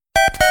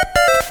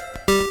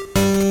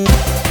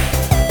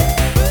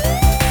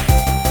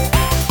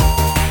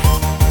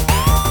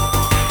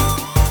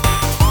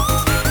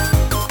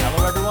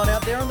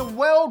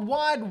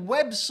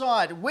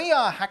Website. We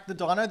are Hack the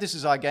Dino. This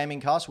is our gaming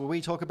cast where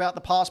we talk about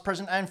the past,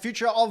 present, and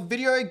future of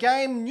video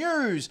game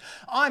news.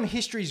 I'm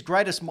history's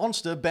greatest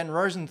monster, Ben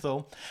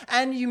Rosenthal,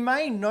 and you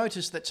may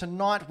notice that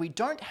tonight we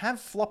don't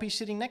have Floppy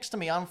sitting next to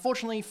me.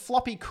 Unfortunately,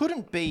 Floppy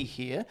couldn't be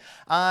here.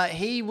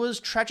 He was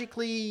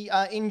tragically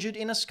injured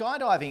in a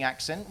skydiving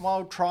accident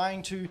while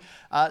trying to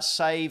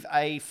save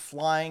a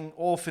flying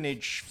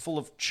orphanage full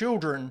of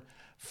children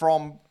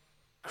from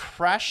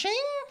crashing?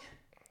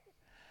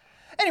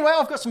 Anyway,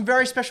 I've got some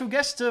very special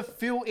guests to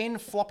fill in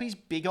Floppy's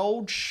big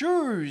old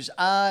shoes.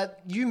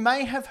 You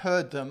may have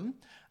heard them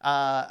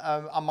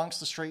amongst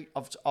the street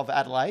of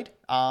Adelaide,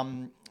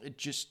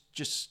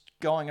 just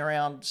going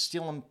around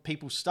stealing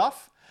people's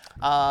stuff.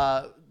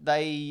 I've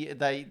got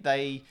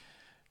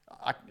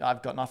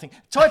nothing.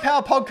 Toy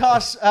Power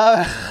Podcast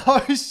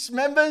hosts,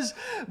 members,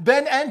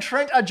 Ben and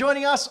Trent are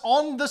joining us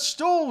on the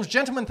stools.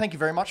 Gentlemen, thank you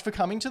very much for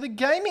coming to the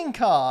Gaming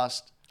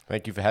Cast.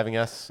 Thank you for having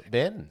us,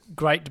 Ben.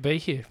 Great to be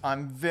here.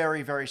 I'm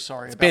very, very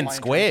sorry about Ben my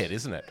squared,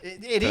 injuries. isn't it?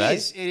 It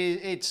is.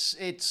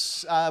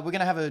 It's. We're going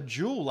to have a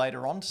duel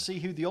later on to see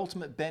who the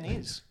ultimate Ben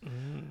is,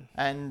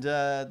 and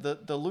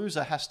the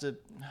loser has to.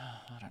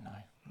 I don't know.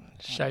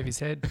 Shave his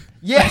head.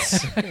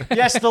 Yes,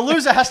 yes. The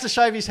loser has to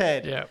shave his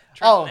head. Yeah.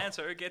 Trent and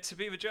Anto get to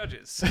be the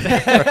judges.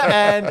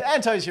 And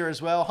Anto's here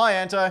as well. Hi,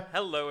 Anto.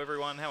 Hello,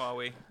 everyone. How are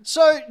we?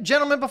 So,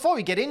 gentlemen, before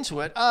we get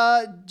into it,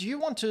 do you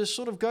want to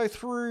sort of go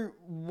through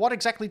what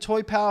exactly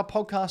Toy Power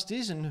Podcast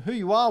is and who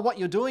you are, what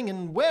you're doing,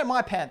 and where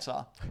my pants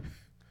are?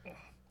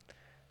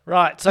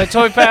 Right, so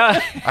Toy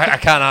Power... I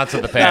can't answer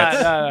the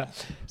pants. No.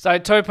 So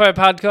Toy Power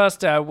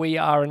Podcast, we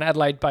are an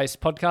Adelaide-based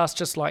podcast,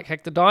 just like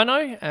Hack the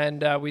Dino,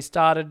 and we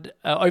started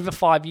over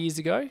 5 years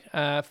ago,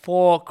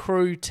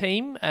 4-crew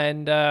team,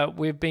 and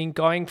we've been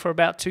going for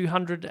about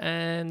 200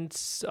 and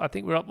I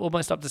think we're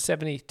almost up to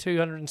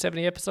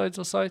 270 episodes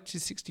or so,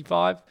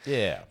 265.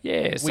 Yeah.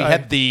 Yeah. We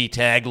had the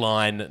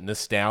tagline,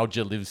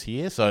 nostalgia lives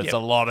here, so it's a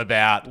lot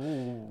about...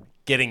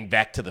 getting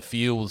back to the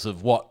feels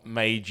of what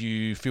made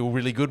you feel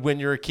really good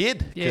when you're a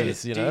kid. Yeah. Do you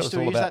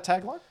still use that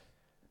tagline?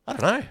 I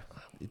don't know.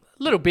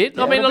 A little bit.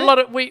 Yeah, I mean, a lot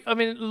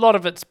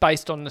of it's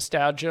based on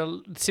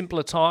nostalgia.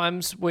 Simpler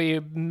times. We're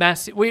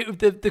massive.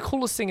 The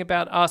coolest thing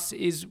about us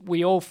is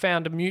we all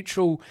found a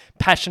mutual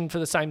passion for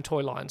the same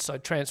toy lines. So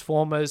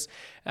Transformers,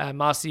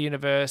 Master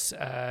Universe,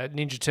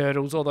 Ninja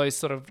Turtles, all those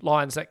sort of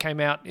lines that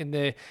came out in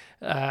the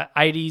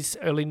 80s,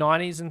 early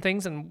 90s and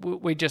things. And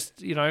we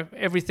just,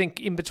 everything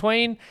in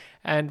between.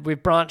 And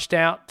we've branched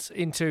out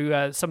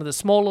into some of the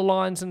smaller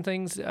lines and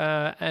things.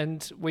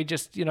 And we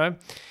just,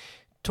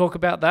 talk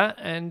about that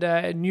and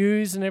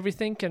news and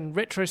everything and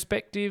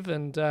retrospective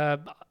and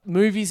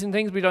movies and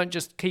things. We don't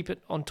just keep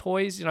it on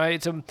toys.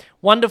 It's a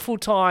wonderful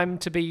time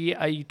to be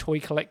a toy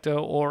collector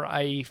or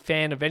a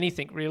fan of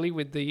anything really,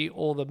 with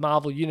all the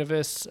Marvel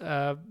Universe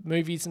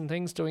movies and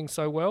things doing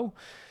so well.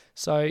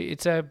 So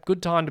it's a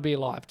good time to be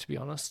alive, to be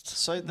honest.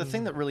 So the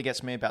thing that really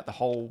gets me about the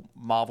whole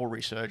Marvel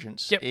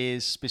resurgence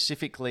is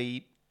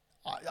specifically,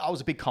 I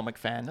was a big comic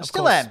fan.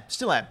 Still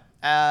am.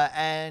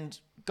 And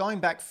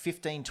going back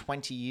 15,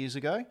 20 years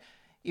ago,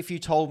 if you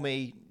told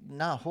me,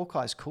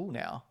 Hawkeye's cool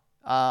now,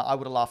 I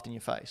would have laughed in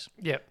your face.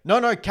 Yeah.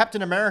 No,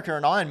 Captain America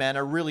and Iron Man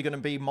are really going to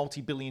be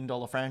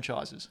multi-billion-dollar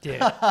franchises.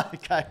 Yeah.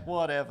 Okay,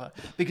 whatever.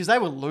 Because they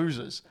were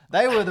losers.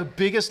 They were the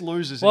biggest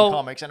losers in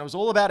comics, and it was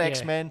all about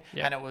X-Men,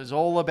 and it was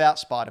all about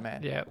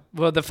Spider-Man. Yeah.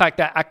 Well, the fact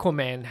that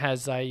Aquaman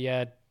has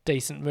a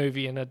decent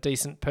movie and a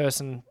decent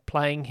person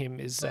playing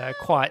him is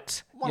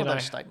quite... One of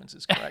those statements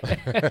is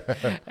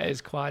correct.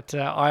 It's quite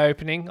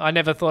eye-opening. I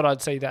never thought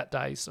I'd see that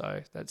day,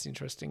 so that's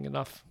interesting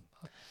enough.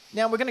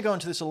 Now, we're going to go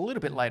into this a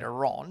little bit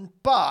later on,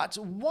 but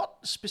what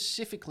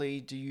specifically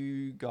do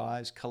you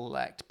guys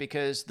collect?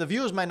 Because the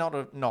viewers may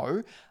not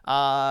know,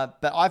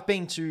 but I've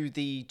been to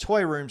the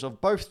toy rooms of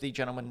both the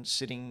gentlemen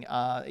sitting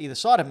either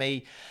side of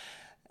me,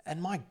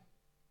 and my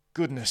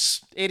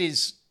goodness, it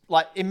is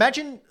like,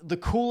 imagine the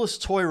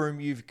coolest toy room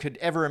you could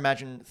ever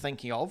imagine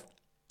thinking of.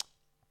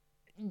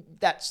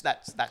 That's them.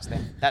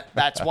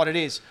 That's what it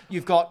is.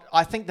 You've got,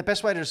 I think the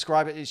best way to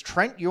describe it is,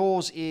 Trent,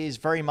 yours is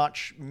very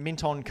much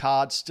mint on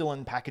card, still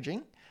in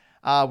packaging.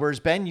 Whereas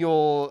Ben,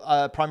 you're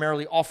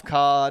primarily off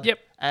card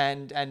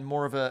and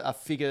more of a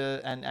figure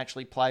and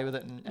actually play with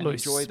it and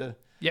enjoy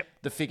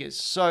the figures.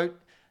 So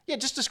yeah,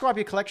 just describe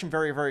your collection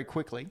very, very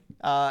quickly,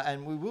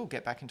 and we will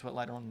get back into it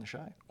later on in the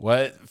show.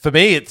 Well, for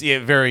me, it's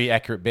very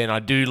accurate, Ben. I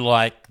do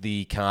like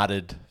the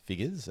carded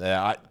figures.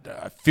 I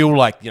feel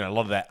like a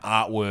lot of that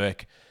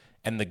artwork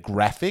and the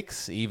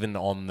graphics, even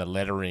on the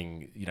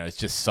lettering, it's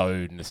just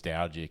so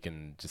nostalgic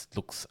and just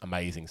looks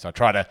amazing. So I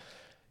try to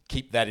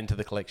keep that into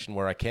the collection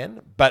where I can.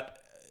 But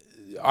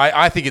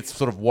I think it's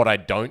sort of what I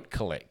don't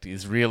collect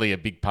is really a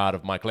big part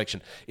of my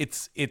collection.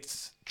 It's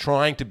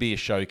trying to be a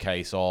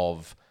showcase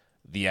of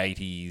the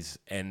 80s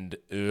and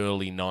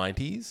early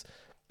 90s.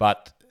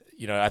 But,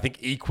 I think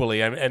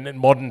equally, and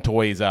modern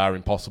toys are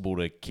impossible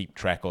to keep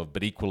track of,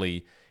 but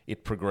equally,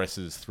 it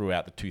progresses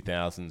throughout the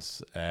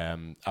 2000s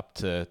up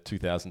to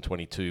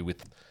 2022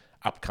 with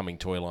upcoming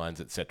toy lines,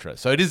 etc.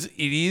 So it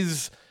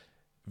is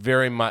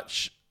very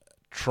much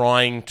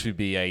trying to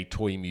be a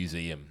toy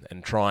museum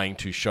and trying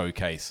to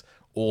showcase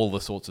all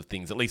the sorts of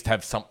things, at least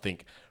have something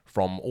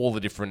from all the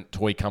different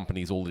toy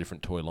companies, all the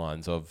different toy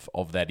lines of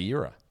that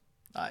era.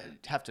 I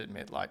have to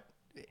admit, like,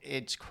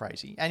 it's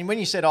crazy. And when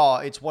you said, "Oh,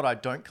 it's what I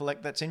don't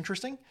collect," that's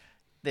interesting.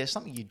 There's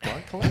something you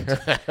don't collect.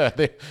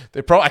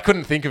 I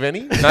couldn't think of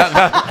any.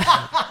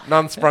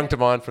 None sprung to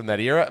mind from that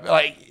era.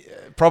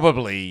 Like,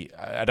 probably,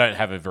 I don't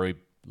have a very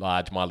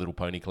large My Little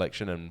Pony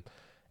collection,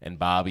 and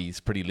Barbie's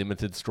pretty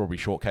limited, Strawberry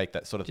Shortcake,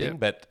 that sort of thing. Yep.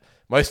 But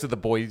most of the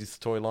boys'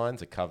 toy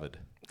lines are covered.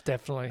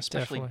 Definitely,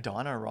 Especially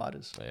definitely. Dino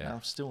Riders. Yeah.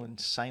 I'm still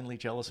insanely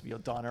jealous of your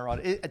Dino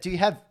Rider. Do you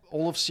have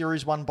all of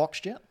Series 1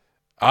 boxed yet?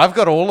 I've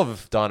got all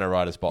of Dino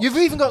Riders boxed. You've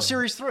even got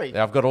Series 3.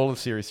 I've got all of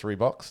Series 3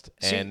 boxed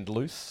See- and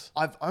loose.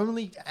 I've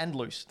only... And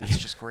loose. That's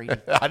just greedy.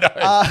 I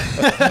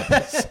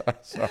know.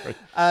 Sorry.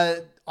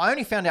 I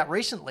only found out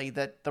recently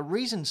that the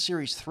reason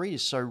Series 3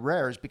 is so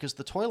rare is because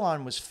the toy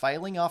line was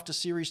failing after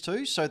Series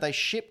 2, so they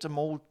shipped them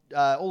all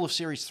of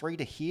Series 3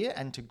 to here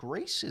and to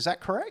Greece. Is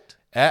that correct?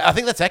 I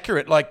think that's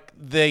accurate. Like,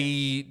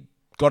 they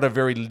got a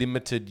very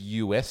limited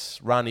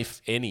US run,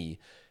 if any,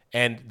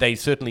 and they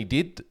certainly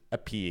did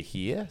appear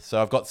here.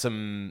 So I've got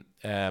some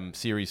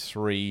Series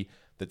 3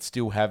 that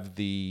still have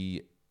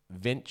the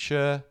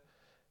Venture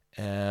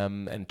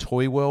and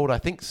Toy World, I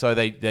think. So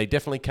they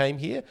definitely came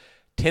here.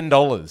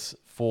 $10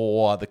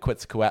 for the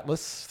Quetzalcoatl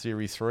Atlas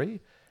Series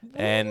 3.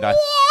 And I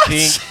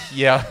think,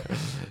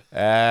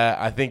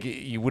 I think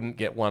you wouldn't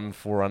get one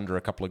for under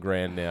a couple of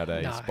grand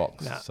nowadays,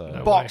 box. no, So.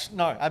 no. Boxed?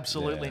 No,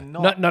 absolutely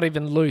not. Not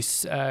even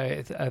loose.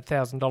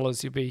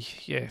 $1,000. You'll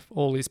be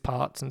all his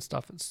parts and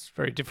stuff. It's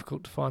very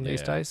difficult to find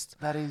these Yeah. days.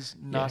 That is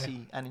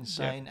nutty and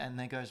insane, and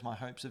there goes my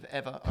hopes of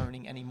ever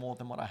owning any more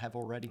than what I have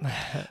already.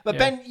 But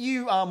Ben,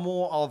 you are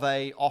more of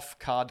a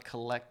off-card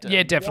collector.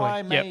 Yeah,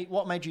 definitely.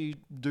 What made you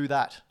do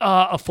that?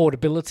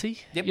 Affordability.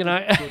 Yep, You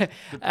know, good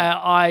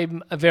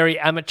I'm a very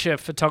amateur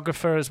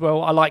photographer as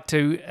well. I like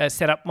to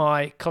set up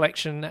my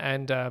collection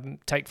and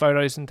take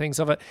photos and things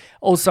of it.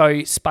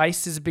 Also,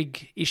 space is a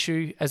big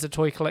issue as a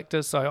toy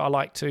collector, so I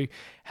like to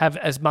have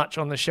as much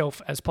on the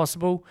shelf as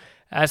possible.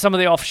 Some of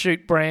the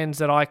offshoot brands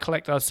that I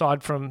collect,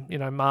 aside from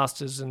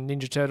Masters and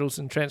Ninja Turtles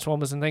and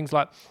Transformers and things,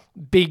 like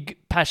big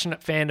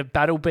passionate fan of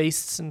Battle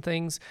Beasts and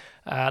things.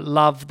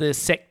 Love the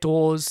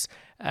Sectors.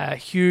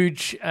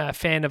 Huge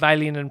fan of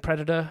Alien and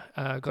Predator.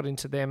 Got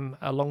into them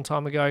a long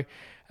time ago.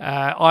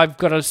 I've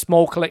got a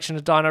small collection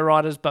of Dino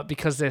Riders, but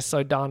because they're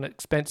so darn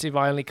expensive,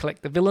 I only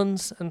collect the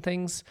villains and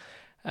things.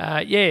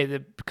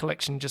 The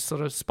collection just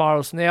sort of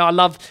spirals from there.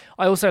 I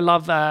also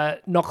love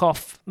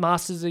knockoff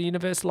Masters of the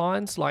Universe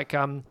lines. Like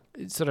I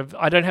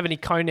don't have any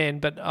Conan,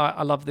 but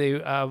I love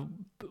the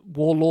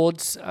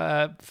Warlords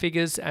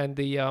figures and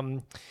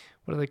the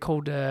what are they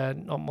called?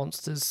 Not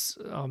monsters.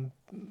 I'm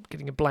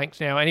getting a blank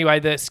now. Anyway,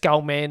 the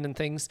Skullman and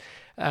things,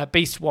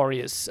 Beast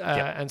Warriors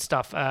and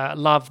stuff.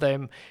 Love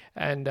them,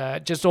 and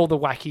just all the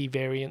wacky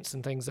variants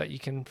and things that you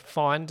can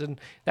find, and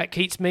that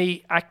keeps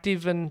me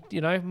active and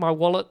my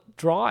wallet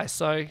dry.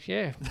 So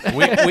yeah,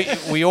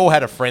 we all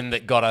had a friend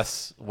that got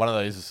us one of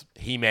those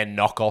He-Man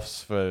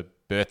knockoffs for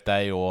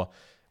birthday, or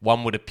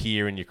one would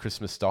appear in your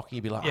Christmas stocking.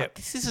 You'd be like, Yep.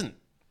 this isn't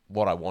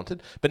what I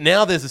wanted. But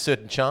now there's a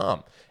certain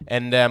charm.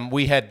 And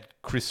we had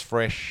Chris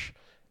Fresh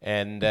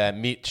and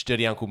Mitch,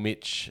 Dirty Uncle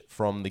Mitch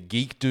from the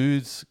Geek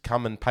Dudes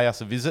come and pay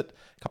us a visit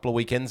a couple of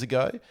weekends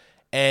ago.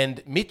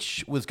 And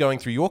Mitch was going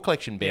through your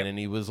collection, Ben, and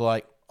he was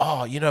like,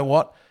 oh, you know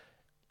what?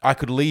 I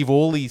could leave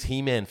all these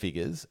He-Man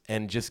figures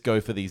and just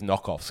go for these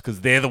knockoffs because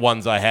they're the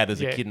ones I had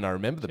as a kid and I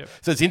remember them. Yep.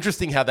 So it's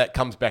interesting how that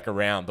comes back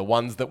around, the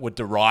ones that were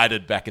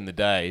derided back in the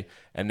day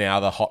and now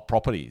the hot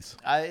properties.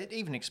 It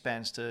even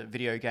expands to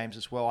video games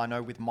as well. I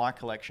know with my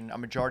collection, a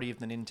majority of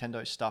the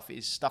Nintendo stuff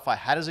is stuff I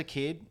had as a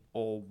kid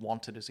or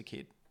wanted as a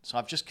kid. So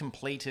I've just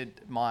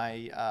completed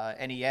my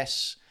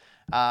NES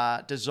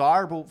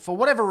desirable for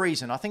whatever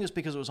reason. I think it's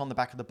because it was on the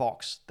back of the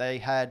box. They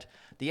had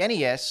the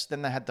NES,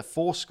 then they had the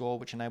 4-score,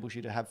 which enables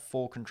you to have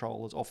 4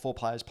 controllers or 4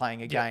 players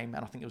playing a game,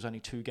 and I think it was only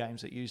 2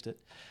 games that used it.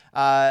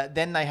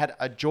 Then they had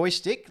a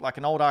joystick, like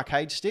an old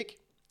arcade stick,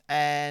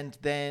 and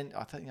then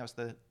I think that was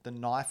the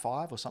Ni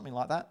 5 or something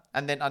like that,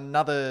 and then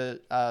another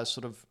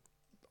sort of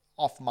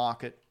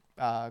off-market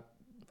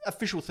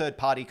official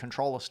third-party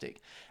controller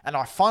stick. And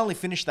I finally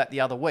finished that the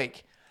other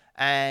week,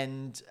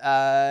 and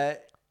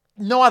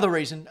no other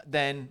reason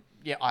than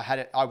I had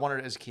it. I wanted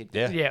it as a kid.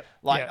 Yeah.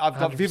 I've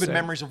got vivid 100%.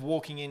 memories of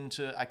walking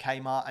into a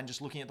Kmart and just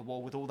looking at the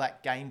wall with all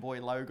that Game Boy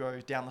logo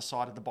down the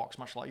side of the box,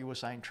 much like you were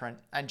saying, Trent,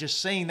 and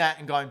just seeing that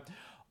and going,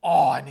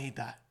 "Oh, I need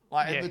that."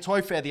 Like at the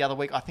toy fair the other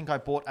week, I think I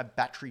bought a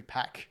battery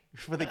pack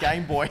for the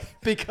Game Boy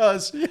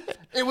because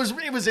it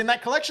was in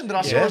that collection that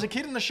I saw as a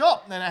kid in the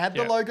shop, and it had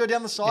the logo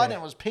down the side and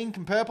it was pink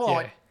and purple. I'm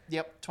like,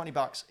 "Yep,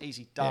 $20,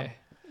 easy, done." Yeah.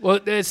 Well,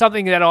 there's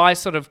something that I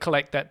sort of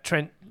collect that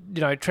Trent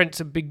Trent's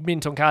a big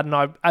mint on card, and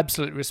I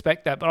absolutely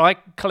respect that. But I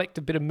collect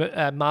a bit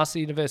of Master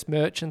Universe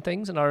merch and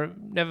things, and I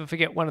never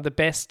forget one of the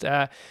best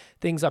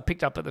things I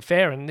picked up at the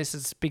fair, and this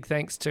is big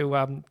thanks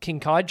to King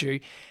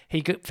Kaiju.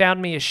 He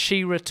found me a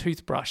She-Ra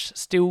toothbrush,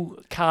 still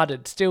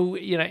carded, still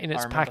in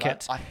its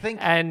packet. I think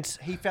and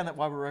he found that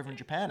while we were over in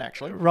Japan,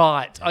 actually.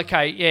 Right.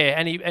 Okay. Yeah.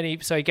 And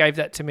he gave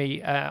that to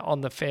me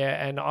on the fair,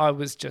 and I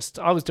was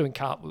doing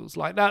cartwheels.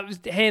 Like, that was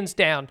hands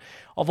down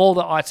of all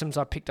the items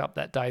I picked up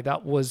that day.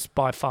 That was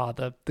by far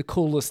the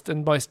coolest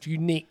and most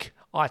unique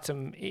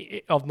item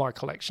of my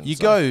collection. You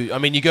go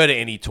to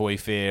any toy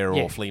fair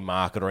or flea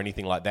market or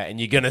anything like that, and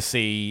you're going to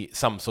see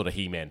some sort of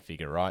He-Man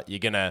figure, right? You're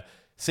going to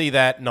see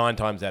that 9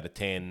 times out of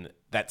 10,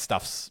 that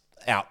stuff's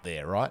out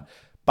there, right?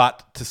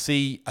 But to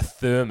see a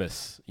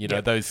thermos, the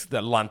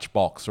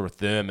lunchbox or a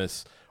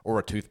thermos or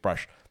a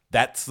toothbrush,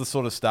 that's the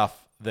sort of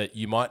stuff that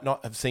you might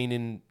not have seen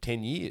in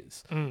 10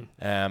 years.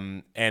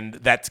 And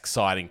that's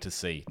exciting to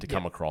see, to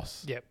come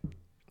across. Yep.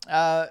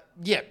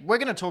 We're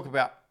going to talk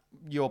about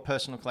your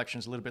personal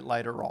collections a little bit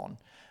later on.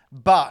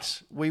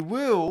 But we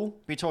will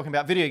be talking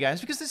about video games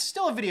because this is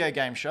still a video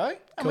game show.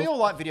 And we all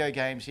like video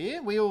games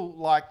here. We all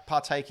like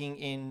partaking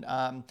in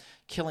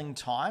killing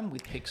time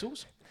with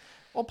pixels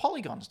or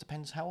polygons.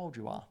 Depends how old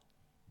you are.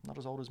 Not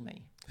as old as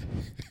me.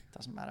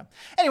 Doesn't matter.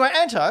 Anyway,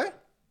 Anto.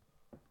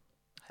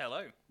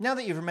 Hello. Now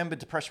that you've remembered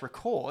to press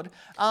record,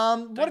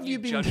 what have you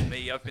been... judge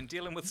me. I've been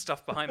dealing with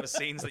stuff behind the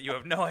scenes that you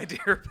have no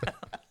idea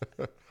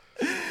about.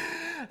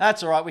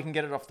 That's all right. We can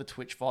get it off the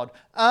Twitch VOD.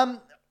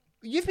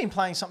 You've been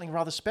playing something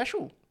rather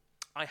special.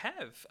 I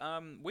have.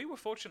 We were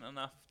fortunate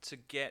enough to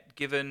get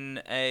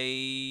given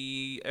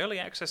a early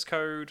access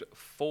code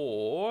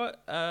for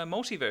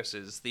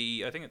Multiverses.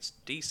 I think it's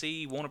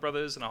DC, Warner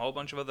Brothers, and a whole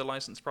bunch of other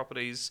licensed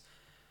properties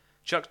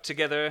chucked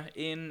together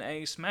in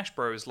a Smash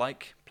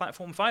Bros-like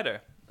platform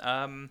fighter.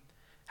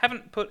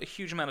 Haven't put a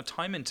huge amount of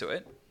time into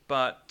it,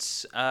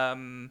 but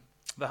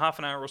the half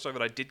an hour or so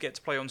that I did get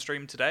to play on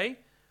stream today,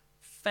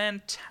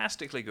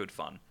 fantastically good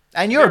fun.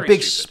 And you're Very a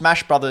big stupid.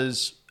 Smash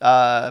Brothers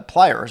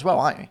player as well,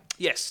 aren't you?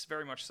 Yes,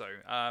 very much so.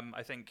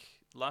 I think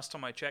last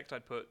time I checked,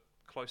 I'd put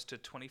close to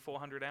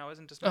 2,400 hours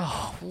into Smash.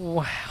 Oh,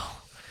 wow.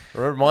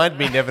 Remind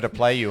me never to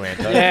play you,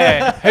 Anto.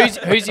 Yeah.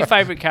 Who's your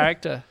favourite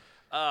character?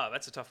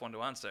 That's a tough one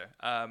to answer.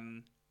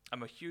 I'm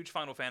a huge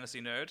Final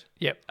Fantasy nerd.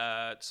 Yep.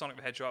 Sonic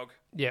the Hedgehog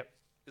Yep.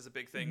 is a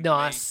big thing.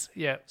 Nice. For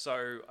me. Yep.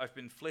 So I've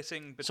been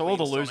flitting between So all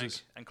the Sonic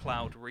losers. and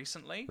Cloud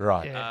recently.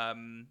 Right. Yeah.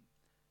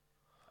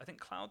 I think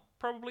Cloud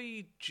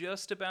probably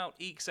just about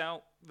ekes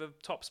out the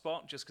top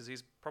spot just because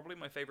he's probably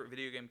my favorite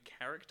video game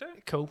character.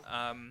 Cool.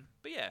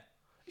 But yeah.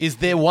 Is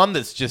there one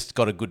that's just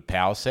got a good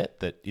power set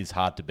that is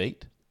hard to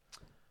beat?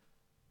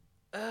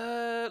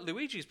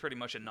 Luigi's pretty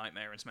much a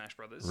nightmare in Smash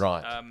Brothers.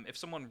 Right. If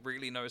someone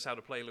really knows how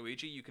to play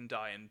Luigi, you can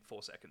die in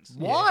 4 seconds.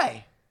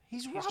 Why?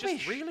 He's He's rubbish.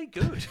 just really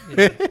good.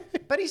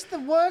 But he's the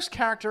worst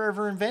character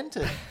ever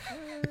invented.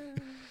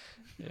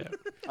 Yeah.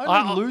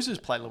 Only losers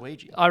play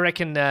Luigi. I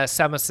reckon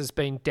Samus has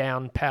been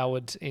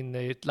down-powered in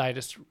the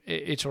latest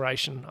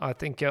iteration. I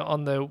think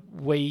on the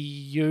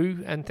Wii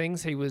U and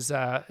things, she was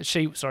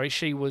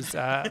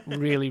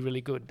really,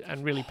 really good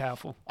and really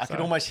powerful. I could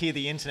almost hear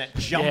the internet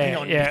jumping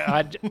on you.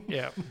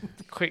 Yeah.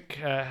 Quick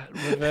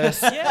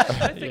reverse. Yeah,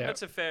 I think Yeah.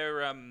 that's a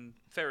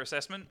fair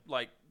assessment.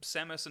 Like,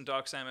 Samus and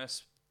Dark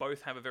Samus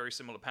both have a very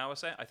similar power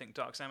set. I think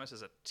Dark Samus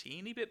is a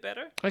teeny bit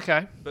better,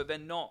 Okay. but they're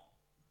not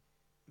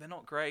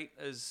great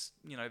as,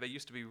 they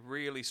used to be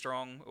really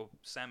strong, or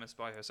Samus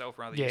by herself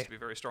rather Yeah. used to be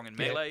very strong in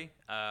Yeah. Melee.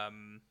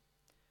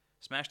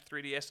 Smash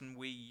 3DS and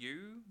Wii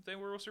U, they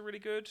were also really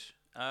good.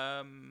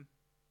 I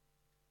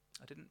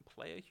didn't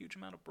play a huge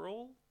amount of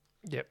Brawl.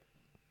 Yep.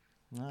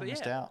 No, I But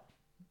missed yeah. out.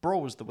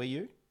 Brawl was the Wii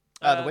U.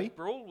 The Wii?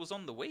 Brawl was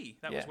on the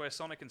Wii. That was Yeah. where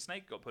Sonic and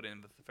Snake got put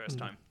in the first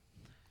time.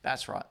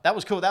 That's right. That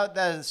was cool.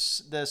 That's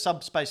the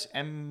Subspace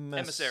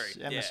Emissary.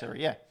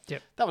 Yeah.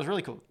 Yep. That was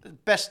really cool.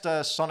 Best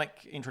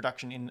Sonic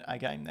introduction in a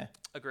game there.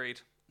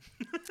 Agreed.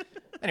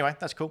 Anyway,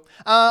 that's cool.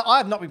 I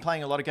have not been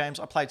playing a lot of games.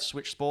 I played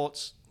Switch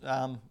Sports.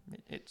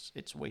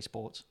 It's Wii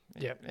Sports.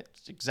 Yep.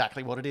 It's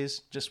exactly what it is,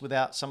 just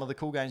without some of the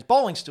cool games.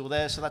 Bowling's still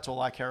there, so that's all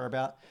I care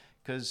about.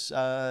 Because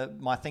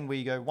my thing where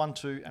you go 1,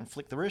 2, and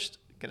flick the wrist,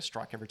 get a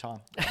strike every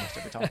time, almost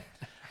every time.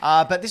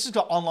 But this has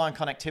got online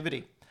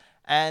connectivity.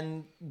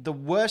 And the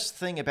worst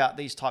thing about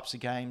these types of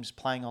games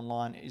playing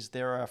online is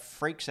there are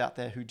freaks out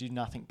there who do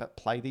nothing but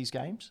play these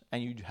games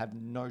and you have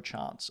no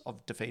chance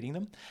of defeating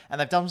them. And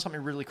they've done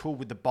something really cool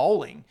with the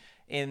bowling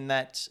in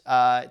that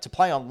to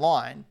play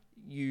online,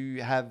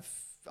 you have,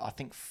 I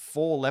think,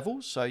 4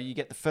 levels. So you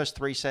get the first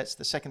 3 sets,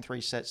 the second 3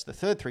 sets, the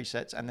third 3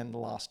 sets, and then the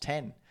last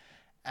 10.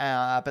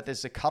 But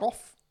there's a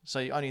cutoff. So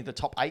only the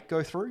top 8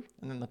 go through,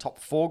 and then the top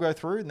 4 go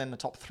through, and then the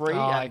top 3.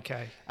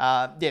 Okay.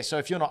 So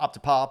if you're not up to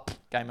par,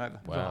 game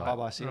over. Wow.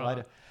 Bye-bye, see you Right.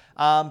 later.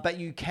 But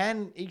you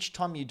can, each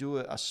time you do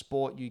a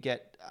sport, you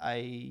get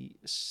a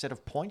set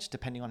of points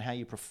depending on how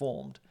you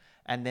performed.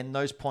 And then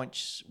those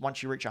points,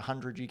 once you reach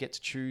 100, you get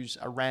to choose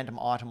a random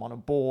item on a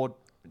board.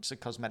 It's a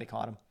cosmetic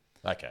item.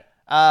 Okay.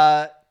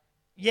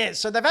 Yeah,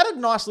 so they've added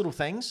nice little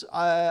things.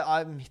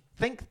 I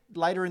think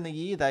later in the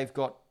year they've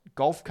got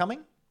golf coming,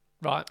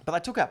 Right. but they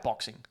took out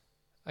boxing,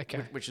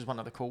 Okay. which is one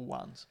of the cool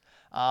ones,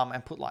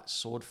 and put like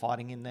sword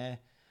fighting in there,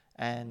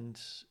 and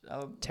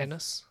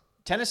Tennis.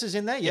 tennis is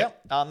in there.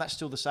 Yep, that's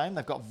still the same.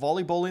 They've got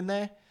volleyball in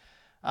there,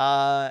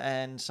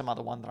 and some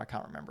other one that I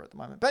can't remember at the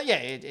moment. But yeah,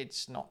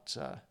 it's not.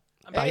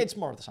 It's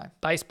more of the same.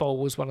 Baseball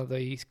was one of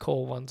the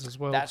core ones as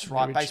well. That's the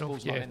right. original.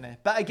 Baseball's not in there.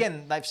 But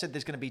again, they've said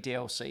there's going to be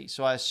DLC.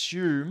 So I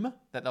assume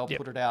that they'll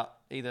put it out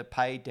either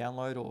paid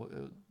download or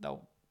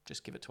they'll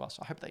just give it to us.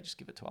 I hope they just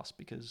give it to us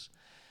because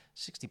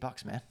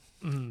 $60, man.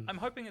 I'm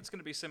hoping it's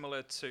going to be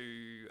similar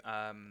to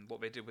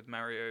what they did with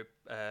Mario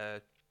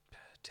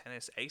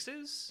Tennis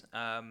Aces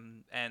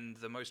and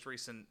the most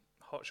recent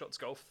Hot Shots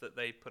Golf that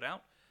they put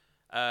out,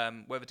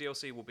 where the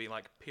DLC will be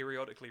like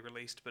periodically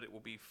released, but it will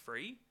be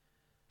free.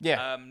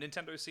 Yeah.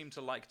 Nintendo seem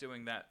to like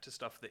doing that to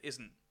stuff that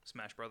isn't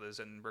Smash Brothers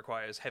and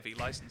requires heavy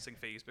licensing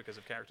fees because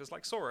of characters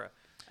like Sora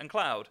and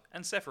Cloud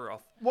and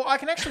Sephiroth. Well, I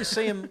can actually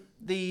see them,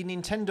 the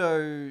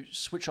Nintendo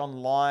Switch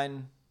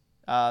Online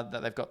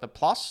that they've got the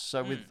Plus,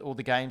 so with all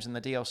the games and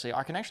the DLC,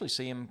 I can actually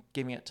see them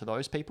giving it to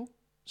those people.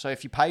 So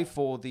if you pay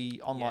for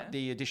the online,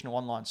 the additional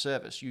online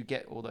service, you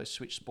get all those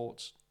Switch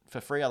Sports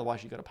for free.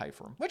 Otherwise, you've got to pay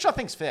for them, which I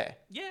think's fair.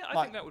 Yeah,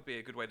 I think that would be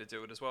a good way to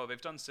do it as well.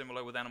 They've done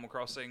similar with Animal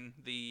Crossing.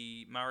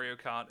 The Mario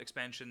Kart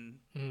expansion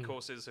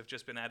courses have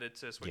just been added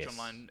to Switch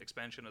Online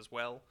expansion as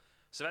well.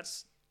 So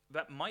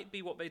that might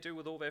be what they do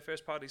with all their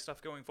first-party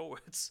stuff going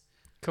forwards.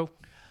 Cool.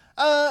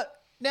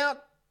 Now,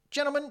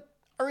 gentlemen,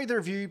 are either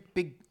of you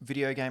big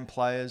video game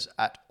players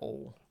at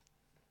all?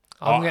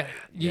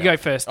 You go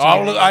first.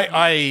 Oh, look,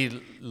 I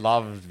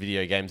loved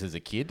video games as a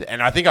kid,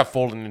 and I think I've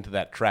fallen into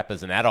that trap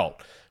as an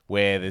adult,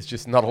 where there's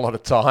just not a lot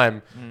of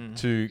time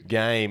to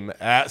game.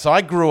 So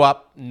I grew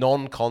up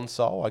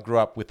non-console. I grew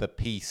up with a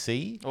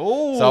PC.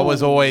 Oh. So I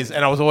was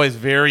always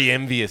very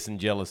envious and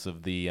jealous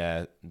of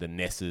the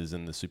NESs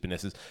and the Super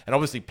NESs, and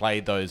obviously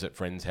played those at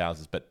friends'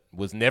 houses, but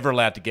was never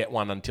allowed to get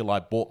one until I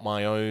bought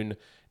my own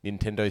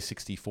Nintendo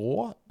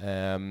 64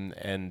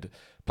 and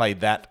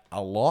played that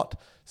a lot.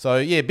 So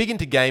yeah, big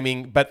into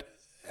gaming, but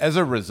as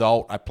a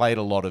result, I played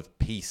a lot of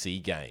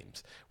PC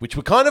games, which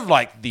were kind of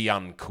like the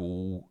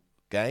uncool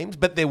games,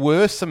 but there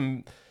were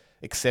some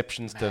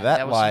exceptions to that.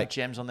 There were some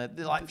gems on there,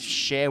 like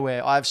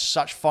shareware. I have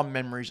such fond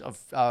memories of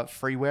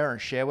freeware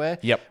and shareware.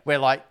 Yep. Where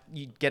like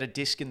you'd get a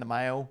disc in the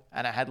mail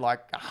and it had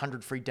like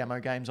 100 free demo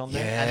games on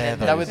there. Yeah,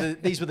 and then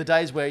these were the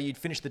days where you'd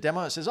finish the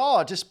demo. It says,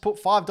 "Oh, just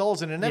put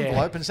 $5 in an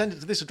envelope and send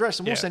it to this address,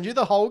 and we'll send you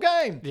the whole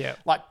game." Yeah.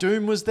 Like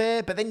Doom was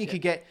there, but then you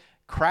could get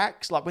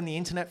cracks. Like when the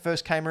internet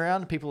first came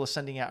around, people were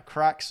sending out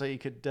cracks, so you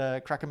could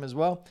crack them as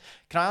well.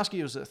 Can I ask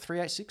you, was it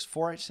 386,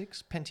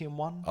 486, Pentium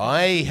 1?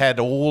 I had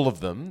all of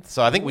them.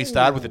 So I think we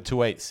started with a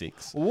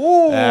 286.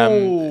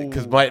 Ooh.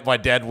 Because my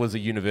dad was a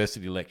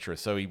university lecturer,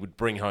 so he would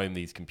bring home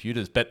these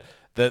computers. But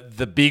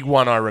the big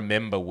one I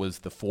remember was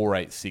the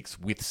 486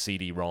 with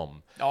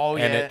CD-ROM. Oh,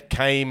 and yeah. it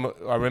came,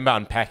 I remember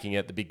unpacking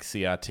it, the big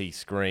CRT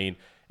screen,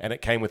 and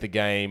it came with a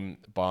game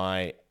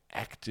by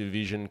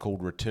Activision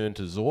called Return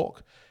to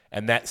Zork.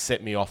 And that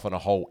set me off on a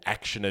whole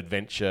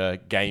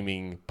action-adventure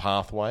gaming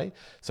pathway.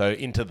 So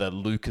into the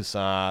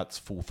LucasArts,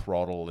 Full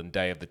Throttle, and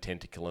Day of the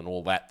Tentacle, and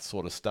all that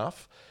sort of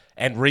stuff.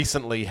 And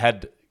recently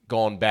had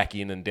gone back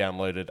in and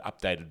downloaded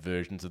updated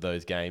versions of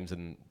those games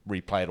and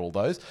replayed all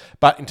those.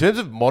 But in terms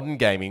of modern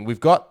gaming, we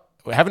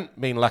haven't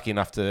been lucky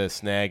enough to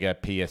snag a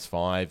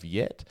PS5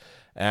 yet.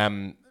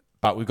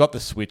 But we've got the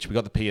Switch, we've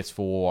got the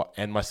PS4,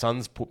 and my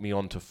son's put me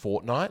on to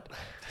Fortnite.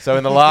 So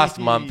in the last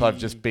month, I've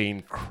just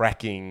been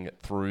cracking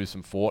through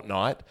some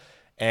Fortnite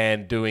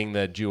and doing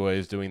the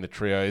duos, doing the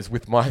trios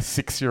with my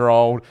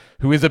 6-year-old,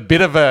 who is a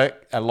bit of a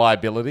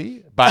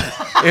liability. But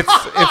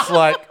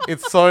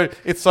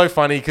it's so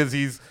funny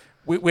because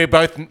we're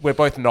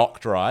both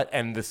knocked, right?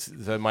 And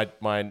so my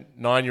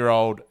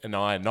 9-year-old and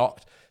I are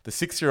knocked. The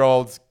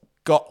 6-year-old's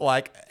got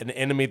like an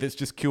enemy that's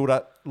just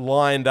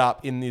lined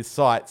up in his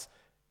sights.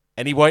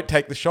 And he won't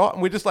take the shot.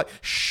 And we're just like,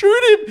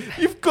 shoot him.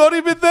 You've got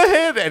him in the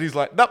head. And he's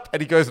like, nope. And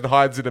he goes and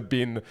hides in a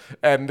bin.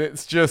 And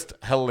it's just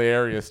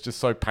hilarious, just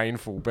so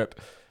painful. But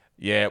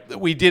yeah,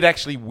 we did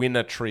actually win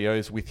a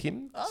trios with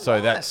him. Oh, so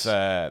nice.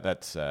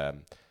 that's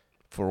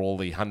for all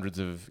the hundreds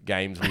of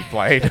games we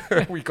played,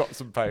 we got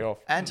some payoff.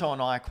 Anto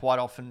and I quite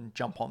often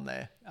jump on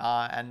there.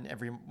 And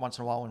every once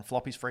in a while when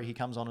Floppy's free, he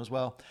comes on as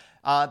well.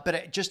 But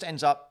it just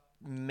ends up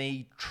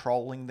me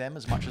trolling them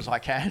as much as I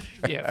can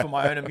for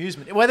my own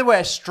amusement, whether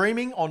we're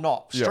streaming or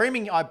not.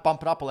 Streaming, I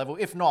bump it up a level.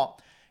 If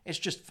not, it's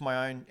just for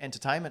my own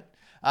entertainment.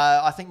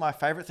 I think my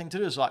favorite thing to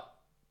do is like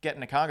get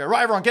in a car and go,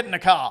 right, everyone, get in the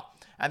car.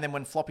 And then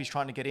when Floppy's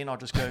trying to get in, I'll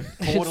just go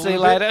forward a See you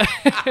little later.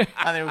 bit.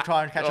 And then we'll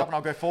try and catch up and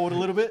I'll go forward a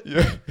little bit.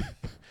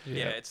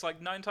 Yeah, it's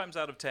like 9 times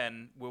out of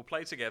 10, we'll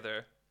play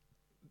together.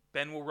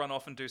 Ben will run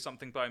off and do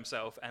something by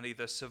himself and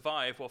either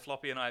survive while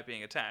Floppy and I are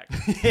being attacked,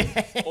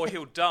 or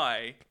he'll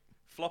die.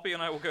 Floppy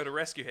and I will go to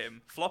rescue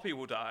him. Floppy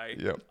will die.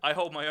 Yep. I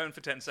hold my own for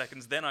 10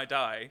 seconds, then I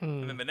die.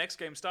 And then the next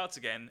game starts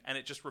again, and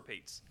it just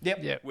repeats.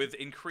 Yep. Yep. With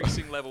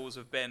increasing levels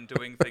of Ben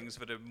doing things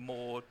that are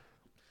more...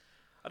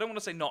 I don't want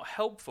to say not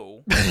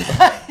helpful,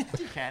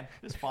 You can.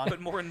 It's fine. but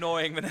more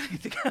annoying than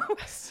anything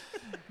else.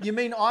 You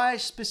mean I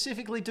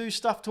specifically do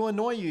stuff to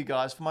annoy you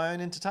guys for my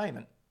own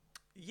entertainment?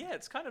 Yeah,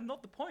 it's kind of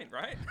not the point,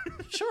 right?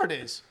 Sure it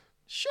is.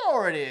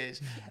 Sure it is.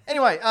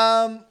 Anyway,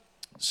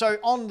 so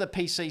on the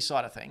PC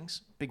side of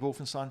things, big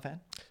Wolfenstein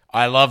fan?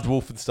 I loved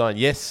Wolfenstein.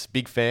 Yes,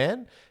 big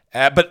fan.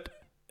 But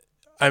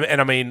I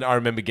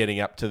remember getting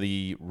up to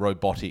the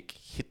robotic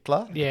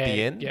Hitler at the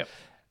end. Yep.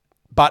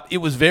 But it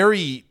was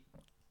very,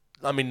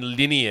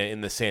 linear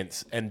in the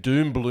sense. And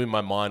Doom blew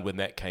my mind when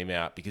that came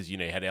out because, you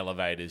had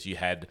elevators, you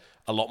had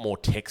a lot more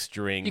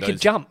texturing. You could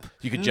jump.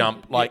 You could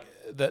jump. Like,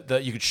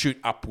 you could shoot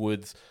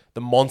upwards.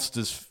 The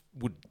monsters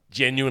would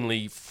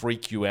genuinely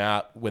freak you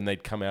out when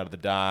they'd come out of the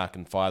dark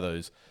and fire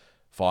those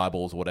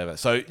fireballs or whatever.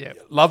 So,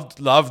 loved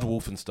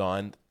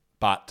Wolfenstein,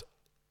 but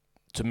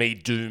to me,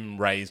 Doom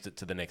raised it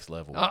to the next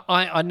level.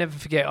 I never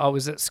forget. I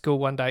was at school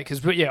one day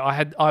because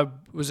I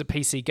was a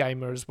PC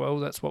gamer as well.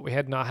 That's what we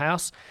had in our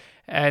house,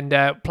 and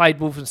played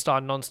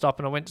Wolfenstein nonstop.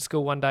 And I went to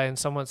school one day, and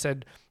someone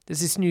said,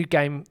 "There's this new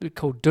game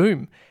called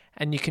Doom,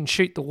 and you can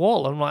shoot the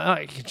wall." I'm like,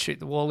 "Oh, you can shoot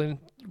the wall in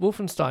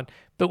Wolfenstein,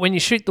 but when you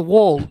shoot the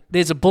wall,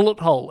 there's a bullet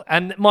hole."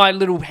 And my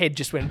little head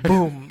just went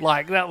boom.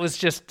 Like that was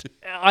just,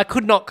 I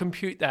could not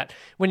compute that.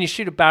 When you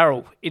shoot a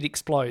barrel, it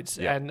explodes,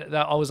 and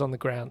I was on the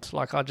ground.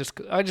 Like I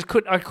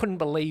couldn't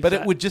believe. But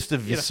that. it would just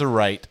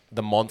eviscerate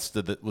the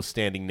monster that was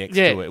standing next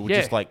to it. It would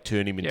just like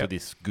turn him into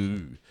this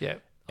goo. Yeah.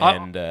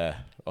 And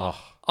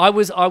I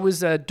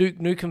was a Duke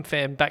Nukem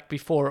fan back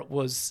before it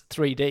was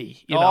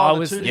 3D. I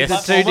was the 2D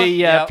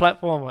 2D platformer?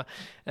 platformer.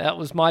 That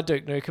was my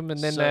Duke Nukem, and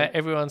then So-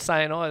 everyone's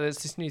saying, "Oh, there's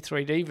this new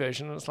 3D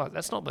version." And it's like,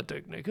 that's not my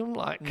Duke Nukem.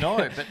 Like, No,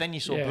 but then you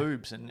saw Yeah.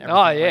 boobs and everything.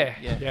 oh yeah,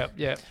 Like,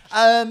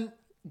 yeah.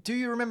 Do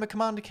you remember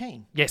Commander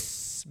Keen?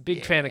 Yes,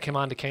 big fan of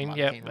Commander Keen.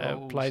 Commander Yep, Keen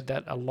rules. played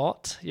that a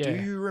lot. Yeah. Do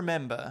you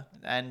remember,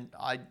 and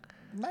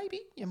maybe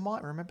you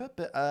might remember,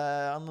 but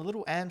on the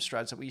little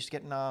Amstrads that we used to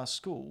get in our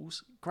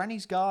schools,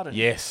 Granny's Garden.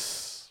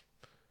 yes.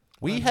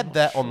 We had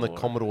that on the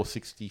Commodore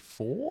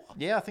 64.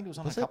 Yeah, I think it was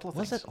on a couple of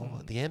Was things.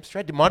 it the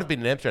Amstrad? It might have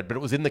been an Amstrad, but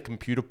it was in the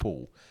computer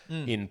pool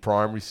in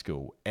primary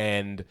school.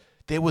 And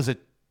there was I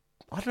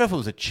don't know if it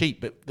was a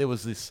cheat, but there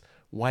was this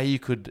way you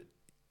could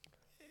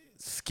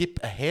skip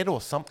ahead or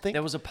something.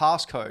 There was a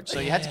passcode. So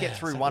you had to get is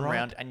through that one right?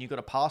 round and you got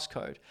a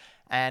passcode.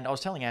 And I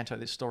was telling Anto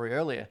this story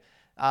earlier.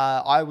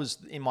 I was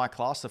in my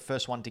class, the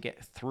first one to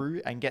get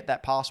through and get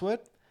that password.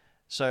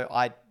 So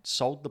I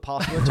sold the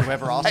password to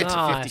whoever asked for 50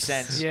 Nice.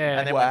 cents. Yeah.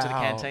 And then went to the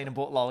Wow. canteen and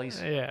bought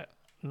lollies Yeah.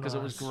 because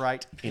it was Nice.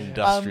 great.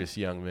 Industrious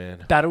young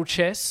man. Battle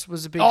chess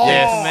was a big Oh,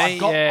 thing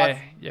for me.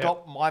 I've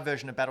got my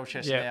version of Battle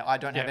Chess Yeah. now. I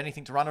don't have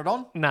anything to run it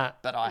on, Nah,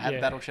 but I have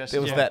yeah. Battle Chess. There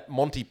was as well. that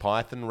Monty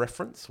Python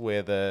reference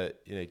where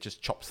it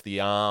just chops the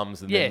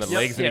arms and Yes. then the Yep.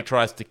 legs and he Yep.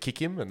 tries to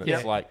kick him and it's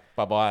Yep. like,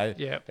 bye-bye.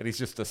 Yep. And he's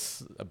just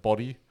a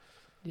body.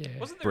 Yeah.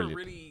 Wasn't there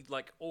Brilliant. a really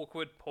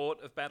awkward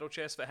port of Battle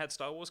Chess that had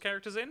Star Wars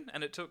characters in,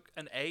 and it took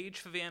an age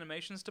for the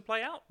animations to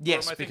play out? Or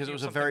Yes, am I because thinking it of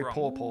was a something very wrong?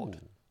 poor port.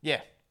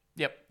 Yeah.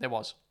 Yep, there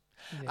was.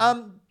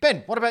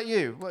 Ben, what about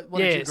you? What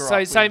did you grow so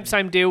up with?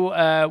 same deal.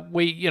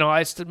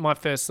 My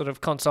first sort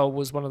of console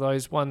was one of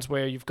those ones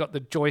where you've got the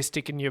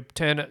joystick and you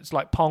turn it. It's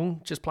like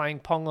Pong, just playing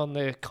Pong on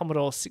the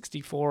Commodore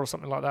 64 or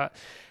something like that.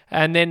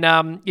 And then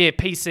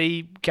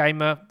PC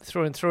gamer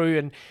through and through.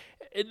 And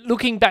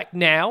looking back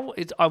now,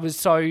 I was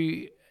so.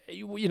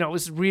 It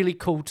was really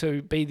cool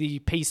to be the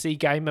PC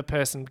gamer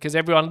person because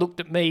everyone looked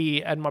at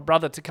me and my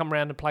brother to come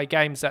around and play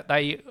games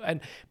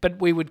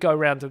but we would go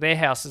around to their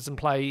houses and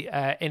play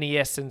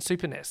NES and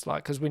Super NES,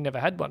 because we never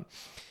had one.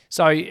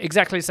 So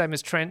exactly the same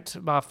as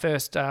Trent, my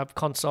first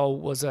console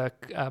was a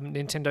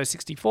Nintendo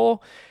 64.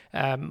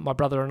 My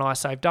brother and I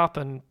saved up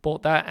and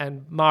bought that,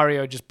 and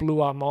Mario just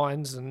blew our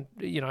minds, and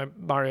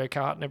Mario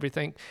Kart and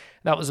everything.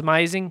 That was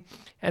amazing.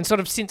 And sort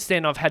of since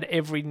then, I've had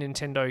every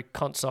Nintendo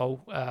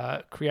console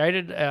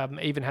created.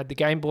 Even had the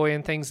Game Boy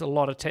and things. A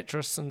lot of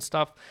Tetris and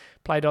stuff.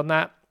 Played on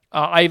that.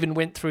 I even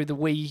went through the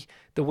Wii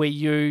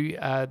U.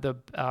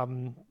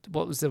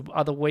 What was the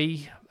other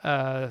Wii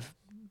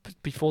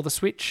before the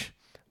Switch?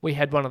 We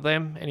had one of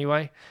them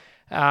anyway.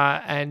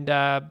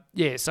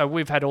 So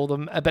we've had all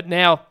them. But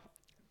now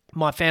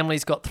my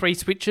family's got 3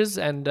 Switches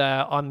and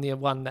I'm the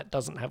one that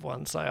doesn't have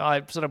one. So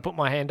I sort of put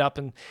my hand up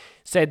and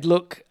said,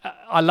 look,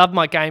 I love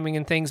my gaming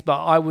and things,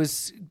 but I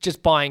was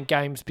just buying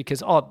games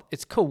because,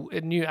 it's cool.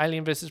 A new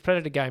Alien vs.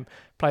 Predator game.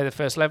 Play the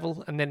first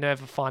level and then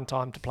never find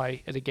time to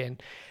play it again.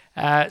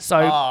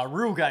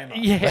 Real gamer.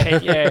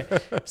 Yeah.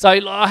 So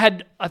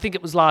I think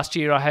it was last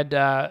year, I had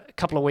a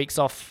couple of weeks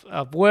off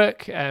of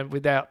work and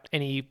without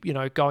any,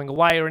 going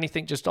away or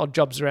anything, just odd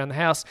jobs around the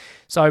house.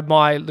 So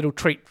my little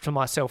treat for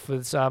myself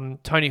was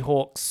Tony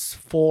Hawk's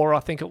 4,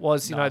 I think it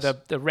was, Nice.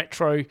 the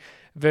retro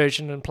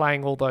version, and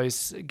playing all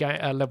those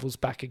levels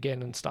back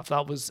again and stuff.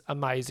 That was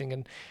amazing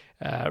and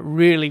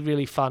really,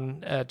 really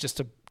fun just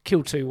to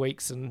kill 2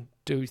 weeks and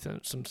do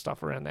some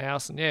stuff around the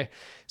house. And yeah,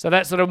 so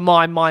that's sort of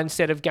my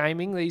mindset of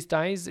gaming these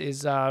days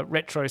is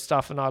retro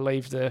stuff, and I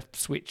leave the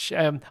Switch.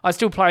 I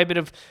still play a bit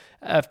of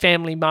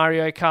family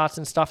Mario Kart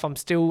and stuff. I'm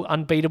still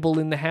unbeatable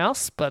in the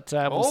house, but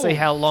we'll see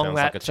how long Sounds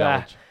like a that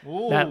challenge.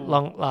 that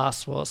long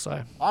lasts for.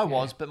 So I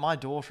was, but my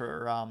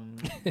daughter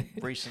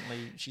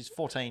recently, she's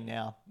 14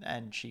 now,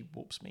 and she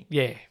whoops me.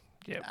 yeah.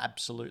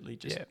 Absolutely.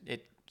 Just Yeah.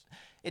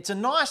 It's a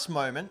nice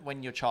moment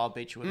when your child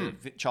beats you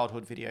with a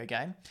childhood video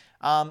game.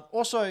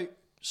 Also,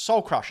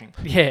 soul crushing.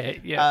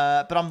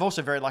 Yeah. But I'm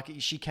also very lucky.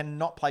 She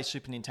cannot play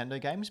Super Nintendo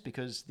games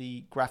because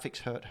the graphics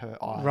hurt her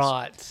eyes.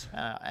 Right.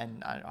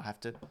 And I have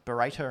to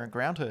berate her and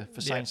ground her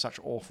for saying such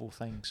awful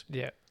things.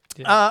 Yeah.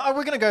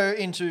 We're going to go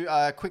into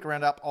a quick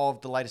roundup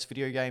of the latest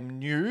video game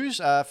news.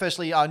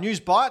 Firstly, our news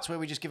bites, where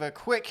we just give a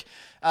quick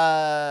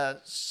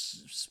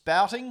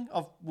spouting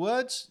of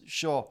words,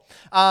 sure,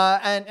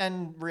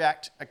 and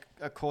react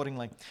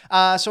accordingly.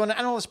 So an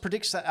analyst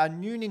predicts that a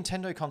new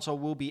Nintendo console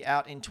will be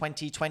out in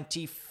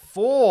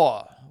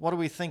 2024. What do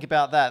we think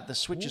about that? The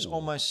Switch is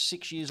almost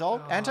 6 years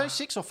old. Anto,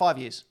 6 or 5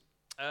 years?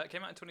 It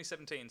came out in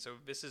 2017, so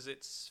this is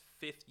its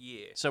 5th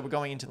year. So we're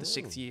going into the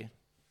 6th year.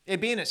 It'd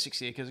be in its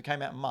 6th year because it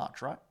came out in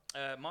March, right?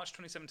 March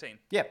 2017.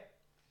 Yeah.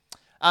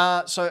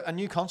 So a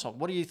new console.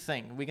 What do you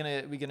think? We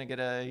gonna get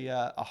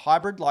a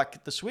hybrid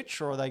like the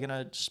Switch, or are they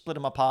gonna split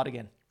them apart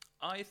again?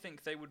 I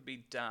think they would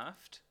be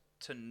daft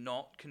to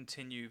not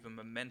continue the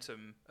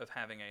momentum of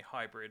having a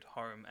hybrid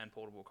home and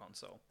portable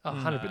console.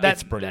 100%.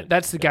 That's brilliant.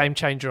 That's the game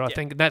changer, I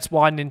think. And that's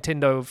why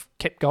Nintendo have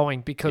kept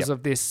going because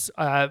of this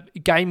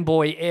Game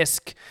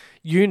Boy-esque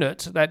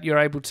unit that you're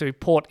able to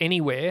port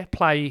anywhere,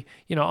 play,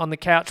 on the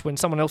couch when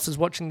someone else is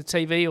watching the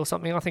TV or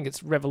something. I think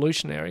it's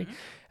revolutionary. Mm-hmm.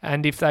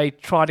 And if they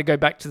try to go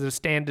back to the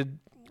standard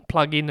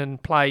plug in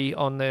and play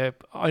on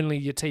only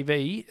your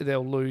TV,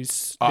 they'll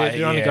lose.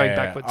 They're only going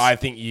backwards. I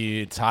think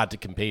it's hard to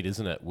compete,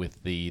 isn't it,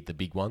 with the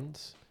big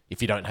ones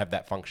if you don't have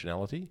that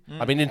functionality.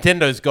 I mean,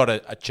 Nintendo's got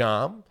a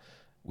charm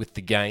with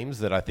the games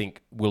that I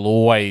think will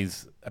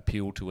always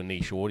appeal to a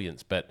niche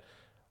audience, but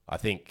I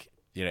think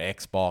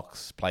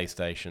Xbox,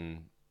 PlayStation,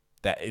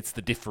 that it's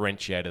the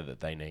differentiator that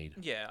they need.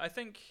 Yeah, I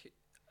think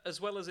as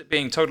well as it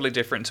being totally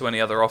different to any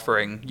other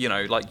offering,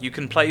 like you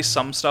can play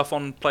some stuff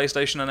on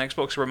PlayStation and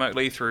Xbox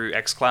remotely through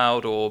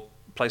xCloud or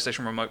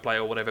PlayStation Remote Play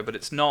or whatever, but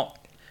it's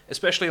not,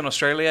 especially in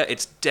Australia,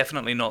 it's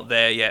definitely not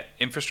there yet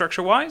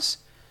infrastructure-wise.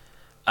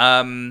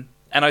 And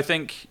I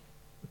think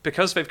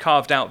because they've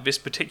carved out this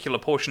particular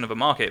portion of a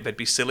market, they'd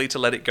be silly to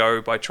let it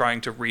go by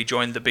trying to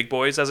rejoin the big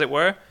boys, as it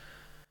were.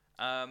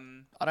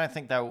 I don't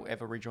think they'll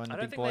ever rejoin the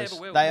big boys. They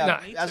ever will. They are, No.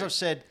 as I've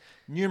said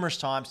numerous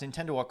times,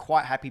 Nintendo are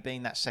quite happy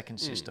being that second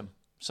system.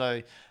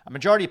 So a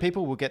majority of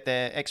people will get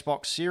their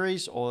Xbox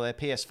Series or their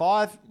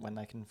PS5 when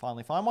they can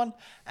finally find one,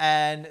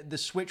 and the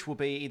Switch will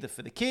be either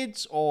for the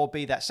kids or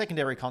be that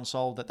secondary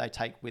console that they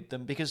take with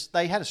them, because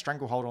they had a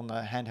stranglehold on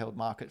the handheld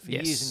market for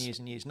years and years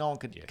and years. No one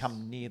could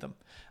come near them,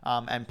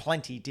 and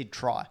plenty did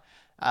try,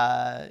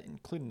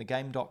 including the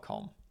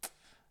Game.com.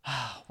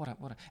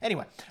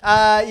 Anyway,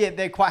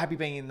 they're quite happy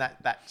being in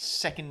that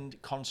second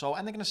console,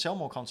 and they're going to sell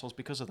more consoles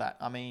because of that.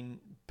 I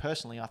mean,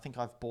 personally, I think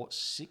I've bought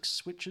 6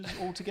 Switches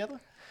altogether.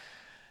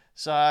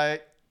 So,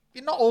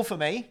 not all for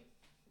me.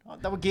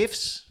 They were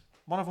gifts.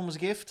 One of them was a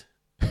gift.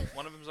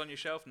 One of them's on your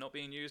shelf, not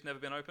being used, never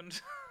been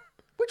opened.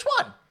 Which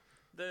one?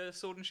 The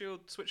Sword and Shield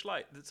Switch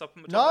Lite that's up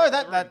on the top.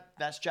 No,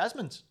 that's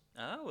Jasmine's.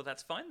 Oh, well,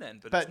 that's fine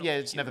then. But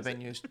it's never been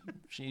used.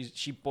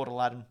 She bought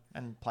Aladdin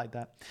and played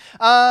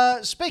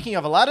that. Speaking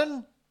of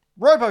Aladdin,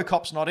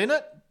 RoboCop's not in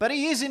it, but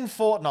he is in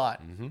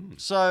Fortnite. Mm-hmm.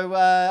 So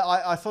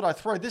I thought I'd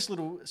throw this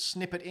little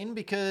snippet in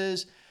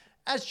because,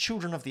 as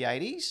children of the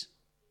 80s,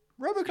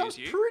 RoboCop's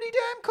pretty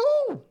damn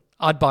cool.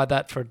 I'd buy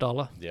that for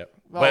 $1. Yep.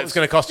 Well, but it's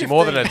going to cost you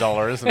more than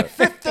 $1, isn't it?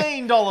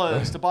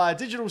 $15 to buy a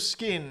digital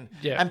skin.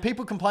 Yeah. And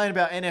people complain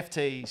about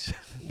NFTs.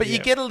 But you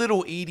get a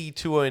little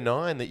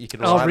ED209 that you can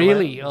Oh, ride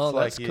really? around. Oh,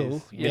 that's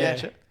cool.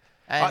 Yeah.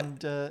 And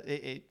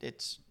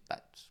that's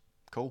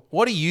cool.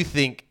 What do you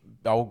think,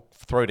 I'll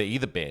throw to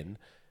either Ben,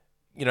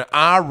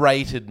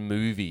 R-rated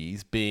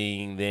movies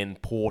being then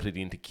ported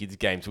into kids'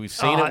 games? We've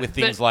seen it with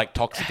things like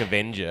Toxic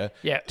Avenger,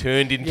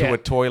 turned into a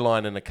toy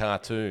line and a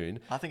cartoon.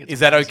 I think it's is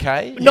that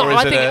okay? No, or is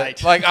I it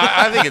think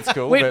I think it's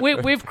cool.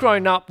 We've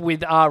grown up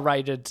with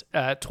R-rated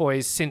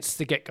toys since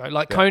the get-go.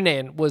 Like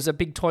Conan was a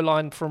big toy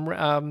line from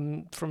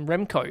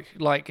Remco.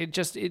 Like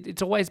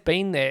it's always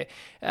been there.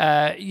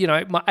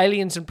 My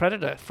Aliens and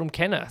Predator from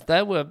Kenner,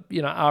 they were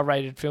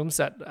R-rated films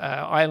that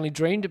I only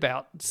dreamed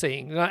about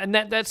seeing, and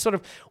that's sort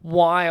of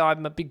why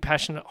I'm a big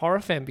passionate horror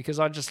fan, because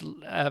I just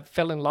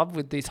fell in love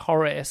with these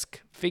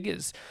horror-esque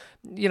figures.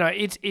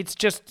 It's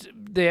just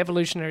the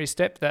evolutionary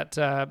step that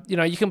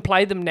you can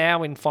play them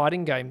now in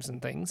fighting games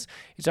and things.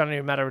 It's only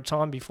a matter of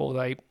time before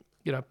they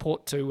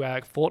port to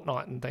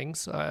Fortnite and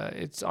things.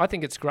 I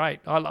think it's great.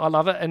 I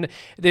love it, and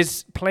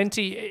there's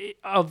plenty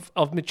of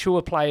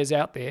mature players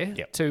out there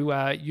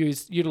to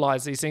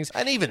utilize these things.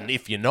 And even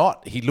if you're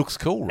not, he looks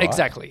cool, right?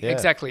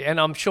 Exactly. And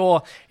I'm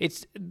sure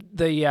it's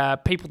the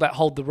people that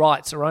hold the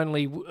rights are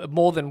only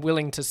more than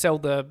willing to sell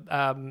the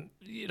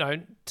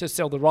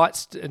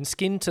rights and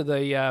skin to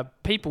the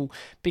people,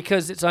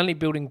 because it's only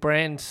building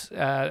brand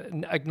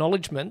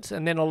acknowledgement.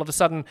 And then all of a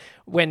sudden,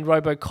 when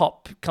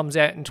RoboCop comes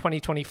out in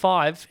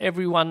 2025,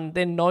 everyone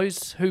then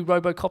knows who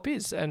RoboCop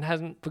is and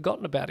hasn't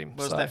forgotten about him.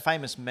 Well, it's that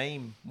famous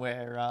meme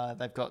where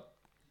they've got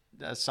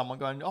someone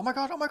going, oh my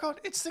god,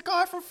 it's the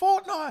guy from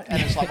Fortnite,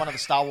 and it's like one of the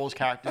Star Wars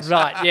characters.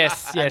 Right?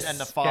 Yes. And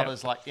the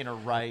father's like in a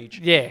rage.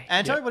 Yeah.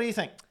 Anto, what do you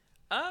think?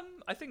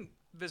 I think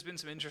there's been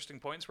some interesting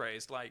points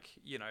raised, like,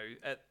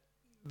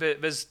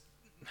 there's,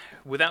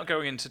 without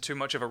going into too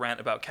much of a rant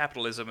about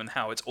capitalism and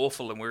how it's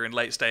awful and we're in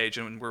late stage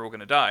and we're all going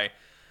to die,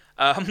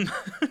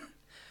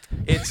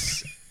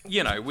 it's,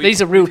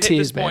 these are real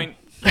tears, man.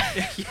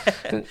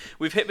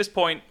 We've hit this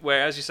point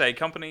where, as you say,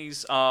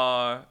 companies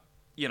are,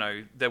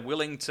 they're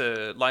willing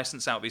to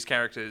license out these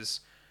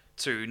characters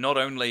to not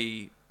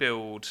only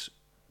build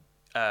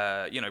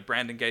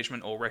brand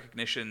engagement or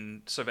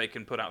recognition so they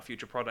can put out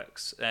future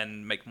products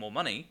and make more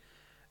money.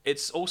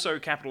 It's also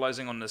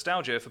capitalizing on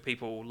nostalgia for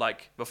people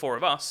like the four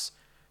of us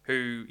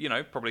who,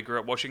 probably grew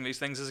up watching these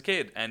things as a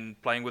kid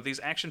and playing with these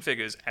action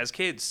figures as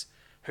kids,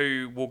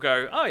 who will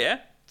go, oh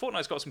yeah,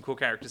 Fortnite's got some cool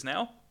characters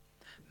now.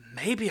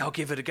 Maybe I'll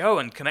give it a go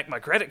and connect my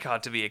credit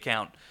card to the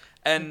account.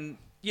 And,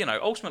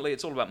 ultimately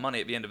it's all about money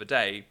at the end of the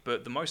day,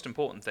 but the most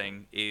important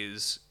thing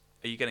is,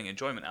 are you getting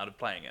enjoyment out of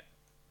playing it?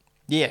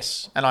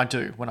 Yes, and I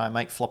do when I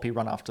make Floppy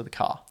run after the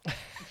car.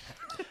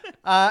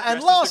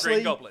 And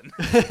lastly,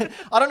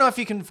 I don't know if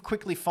you can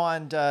quickly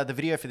find the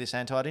video for this,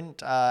 Anto. I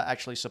didn't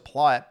actually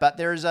supply it, but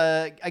there is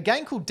a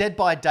game called Dead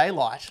by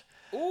Daylight.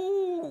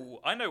 Ooh,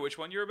 I know which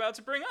one you're about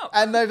to bring up.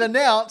 And they've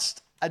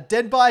announced a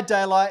Dead by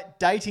Daylight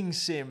dating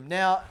sim.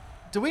 Now,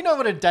 do we know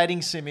what a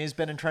dating sim is,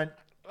 Ben and Trent?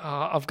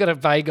 I've got a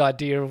vague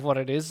idea of what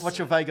it is. What's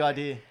your vague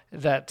idea?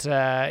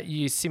 That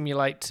you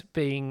simulate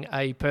being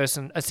a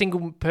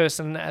single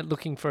person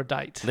looking for a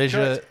date.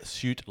 Leisure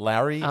Suit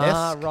Larry.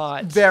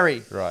 Right.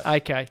 Very.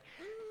 Right. Okay.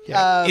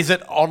 Yeah. Is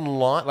it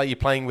online? Like you're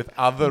playing with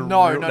other?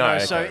 No. Okay,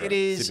 So it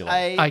is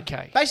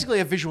basically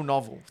a visual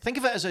novel. Think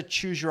of it as a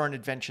choose your own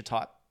adventure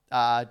type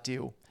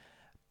deal.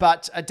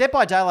 But Dead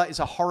by Daylight is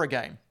a horror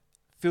game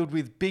filled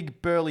with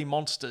big burly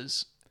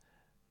monsters.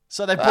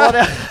 So they brought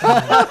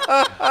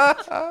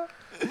out.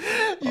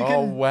 You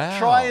can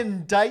try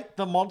and date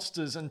the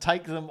monsters and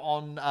take them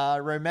on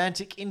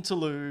romantic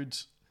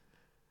interludes,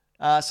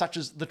 such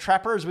as the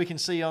Trapper, as we can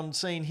see on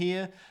scene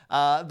here,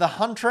 the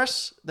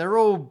Huntress. They're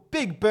all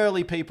big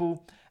burly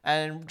people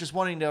and just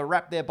wanting to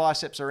wrap their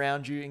biceps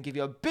around you and give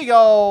you a big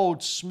old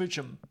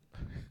smoochum.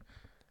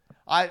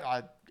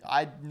 I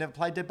never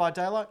played Dead by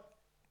Daylight.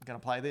 I'm going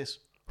to play this.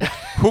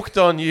 Hooked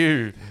on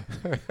you.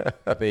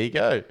 There you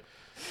go.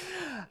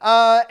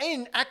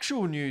 In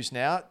actual news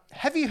now,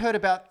 have you heard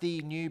about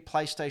the new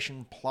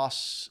PlayStation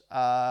Plus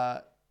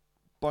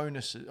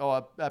bonuses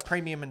or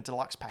premium and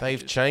deluxe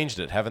packages? They've changed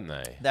it, haven't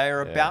they? They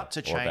are about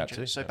to Or change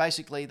it. So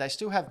basically, they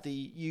still have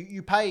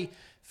you pay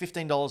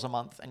 $15 a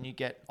month and you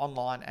get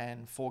online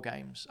and 4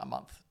 games a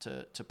month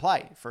to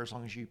play for as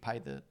long as you pay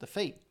the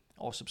fee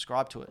or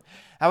subscribe to it.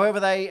 However,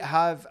 they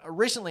have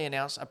recently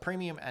announced a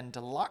premium and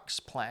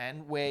deluxe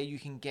plan where you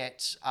can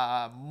get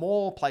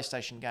more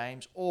PlayStation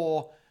games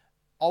or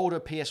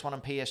older PS1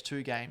 and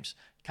PS2 games.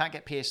 Can't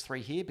get PS3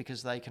 here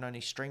because they can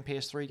only stream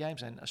PS3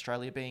 games, and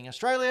Australia being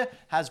Australia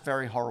has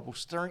very horrible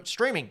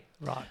streaming.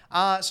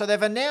 Right. So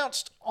they've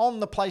announced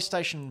on the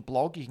PlayStation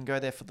blog, you can go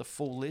there for the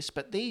full list,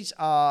 but these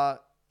are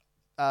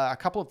a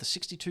couple of the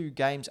 62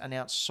 games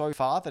announced so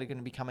far that are going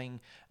to be coming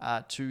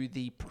to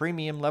the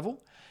premium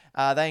level.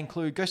 They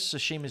include Ghost of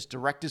Tsushima's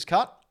Director's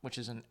Cut, which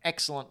is an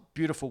excellent,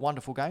 beautiful,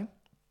 wonderful game.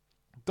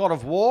 God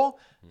of War,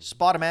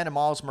 Spider-Man and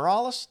Miles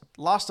Morales,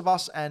 Last of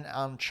Us and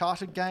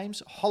Uncharted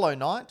games, Hollow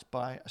Knight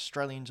by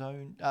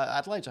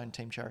Adelaide's own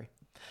Team Cherry,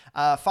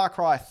 Far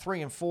Cry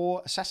 3 and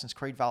 4, Assassin's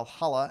Creed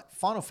Valhalla,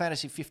 Final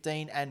Fantasy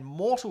 15 and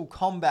Mortal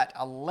Kombat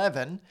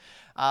 11,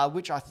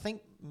 which I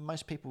think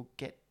most people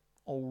get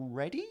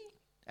already.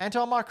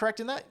 Anto, am I correct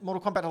in that?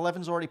 Mortal Kombat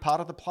 11 is already part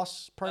of the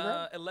Plus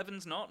program?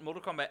 11's not.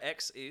 Mortal Kombat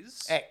X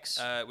is.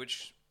 X.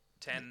 Which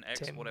 10,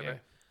 X, 10, whatever.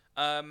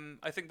 Yeah.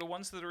 I think the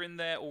ones that are in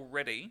there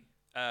already,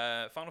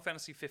 Final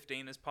Fantasy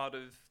 15 is part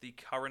of the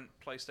current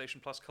PlayStation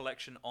Plus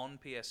collection on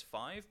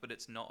PS5, but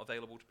it's not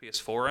available to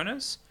PS4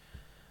 owners.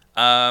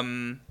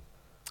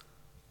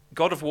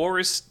 God of War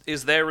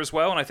is there as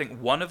well, and I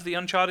think one of the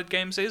Uncharted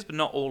games is, but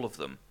not all of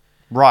them.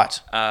 Right.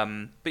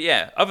 But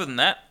yeah, other than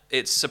that,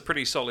 it's a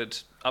pretty solid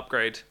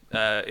upgrade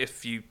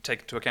if you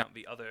take into account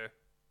the other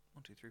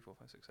 1, 2, 3, 4,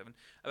 5, 6, 7,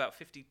 about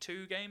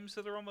 52 games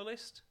that are on the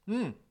list.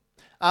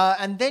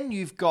 And then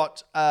you've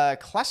got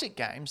classic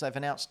games. They've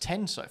announced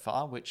 10 so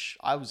far, which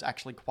I was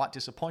actually quite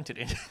disappointed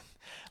in.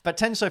 But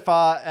 10 so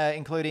far,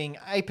 including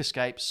Ape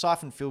Escape,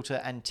 Siphon Filter,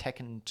 and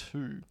Tekken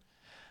 2.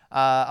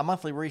 A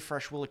monthly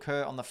refresh will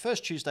occur on the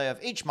first Tuesday of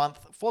each month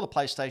for the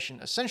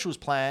PlayStation Essentials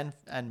plan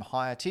and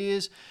higher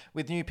tiers,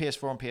 with new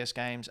PS4 and PS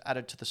games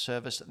added to the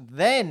service.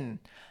 Then,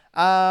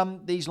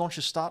 these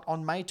launches start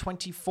on May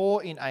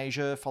 24 in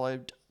Asia,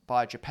 followed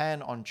by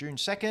Japan on June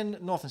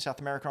 2nd, North and South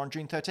America on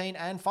June 13,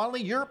 and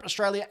finally Europe,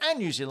 Australia, and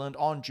New Zealand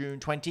on June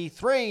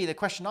 23. The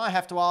question I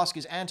have to ask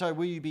is, Anto,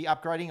 will you be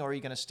upgrading or are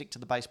you going to stick to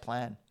the base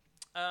plan?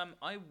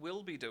 I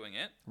will be doing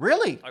it.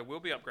 Really? I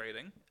will be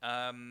upgrading.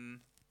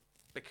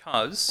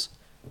 Because,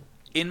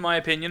 in my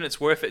opinion,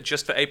 it's worth it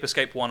just for Ape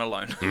Escape 1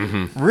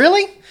 alone.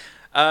 Really?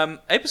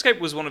 Ape Escape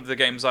was one of the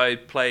games I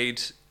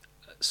played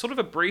sort of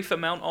a brief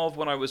amount of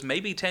when I was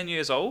maybe 10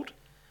 years old.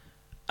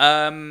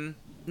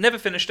 Never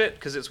finished it,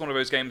 because it's one of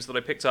those games that I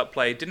picked up,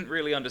 played, didn't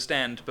really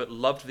understand, but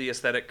loved the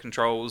aesthetic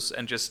controls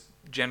and just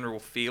general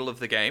feel of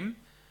the game.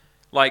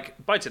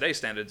 Like, by today's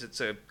standards, it's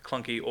a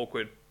clunky,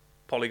 awkward,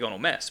 polygonal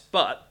mess,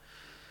 but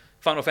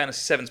Final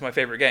Fantasy VII is my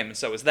favourite game, and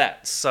so is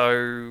that.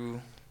 So...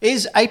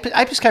 Ape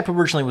Escape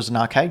originally was an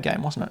arcade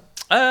game, wasn't it?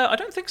 I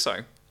don't think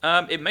so.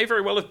 It may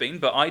very well have been,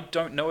 but I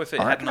don't know if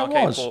it had an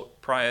arcade port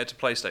prior to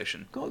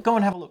PlayStation. Go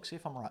and have a look, see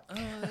if I'm right.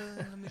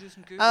 Let me do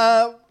some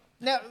Google.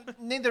 Now,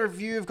 neither of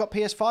you have got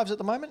PS5s at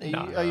the moment.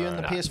 Are you in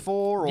the PS4?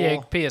 Or? Yeah,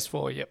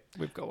 PS4, yep,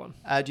 we've got one.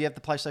 Do you have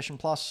the PlayStation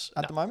Plus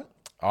at the moment?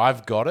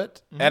 I've got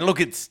it. And look,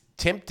 it's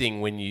tempting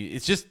when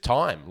it's just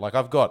time. Like,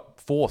 I've got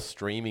 4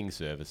 streaming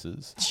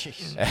services,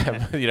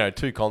 Jeez.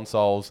 2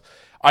 consoles.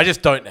 I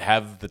just don't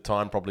have the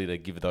time probably to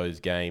give those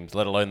games,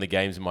 let alone the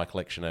games in my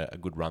collection, a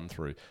good run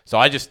through. So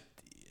I just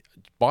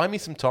buy me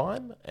some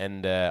time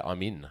and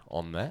I'm in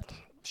on that.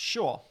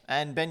 Sure.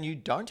 And Ben, you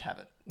don't have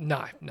it.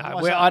 No. Why Well,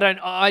 is that? I don't.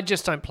 I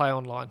just don't play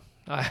online.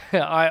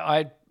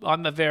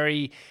 I'm a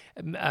very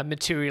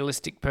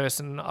materialistic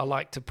person. I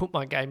like to put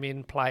my game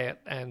in, play it,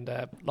 and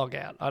log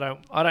out. I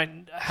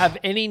don't have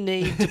any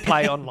need to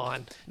play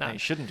online. No, You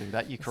shouldn't do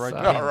that. You corrode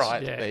So- the All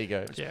right, Yeah. there you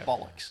go. Yeah.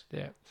 Bollocks.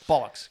 Yeah.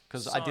 Bollocks.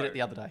 Because I did So- it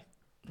the other day.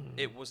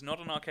 It was not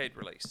an arcade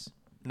release.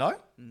 No?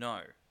 No.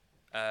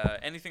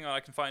 Anything I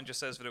can find just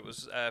says that it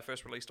was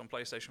first released on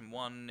PlayStation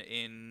 1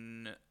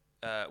 in,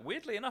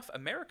 weirdly enough,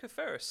 America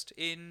first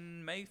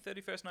in May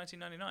 31st,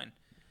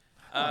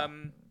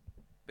 1999.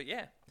 But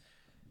yeah.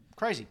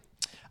 Crazy.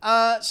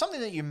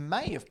 Something that you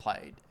may have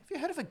played. Have you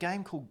heard of a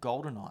game called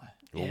GoldenEye?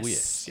 Oh,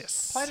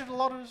 yes. Played it a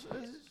lot when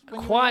you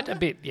were Quite a younger?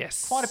 bit,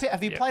 yes. Quite a bit.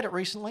 Have you Yeah. played it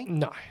recently?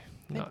 No.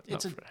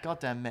 It's a not for-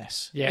 goddamn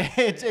mess. Yeah.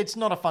 it's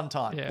not a fun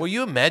time. Yeah. Well,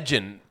 you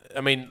imagine,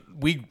 I mean,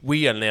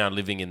 we are now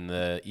living in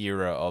the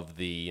era of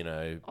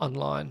the,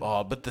 online.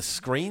 but the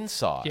screen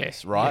size, Yeah,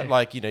 right? yeah.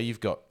 Like, you've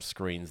got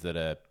screens that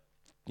are,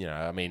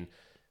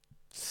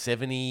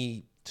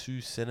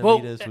 72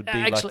 centimeters would be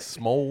actually- like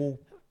small.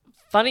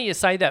 Funny you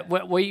say that.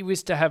 We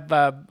used to have,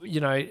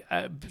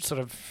 sort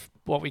of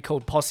what we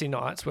called posse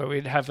nights, where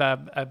we'd have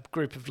a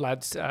group of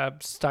lads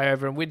stay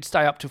over, and we'd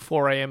stay up to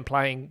 4 a.m.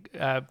 playing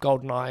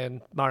GoldenEye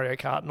and Mario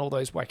Kart and all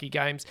those wacky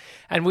games.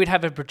 And we'd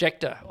have a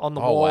projector on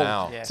the Oh, wall.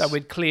 wow. Yes. So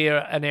we'd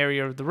clear an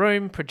area of the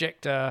room,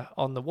 projector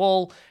on the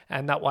wall,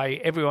 and that way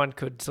everyone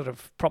could sort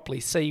of properly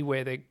see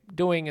where they're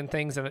doing and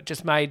things, and it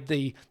just made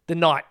the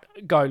night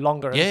go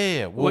longer. And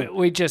Yeah, well-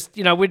 we just,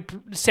 we'd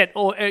set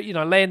all,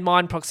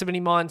 landmine, proximity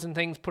mines and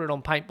things, put it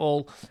on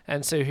paintball,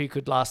 and see who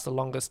could last the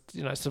longest,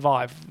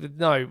 survive with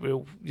no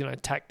real,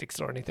 tactics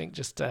or anything,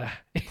 just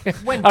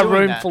When a doing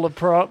room that- full of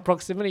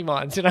proximity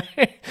mines,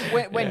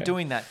 When Yeah.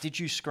 doing that, did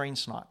you screen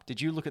snipe?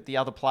 Did you look at the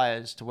other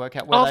players to work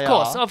out where Of they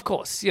course, are? of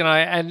course,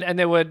 and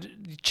there were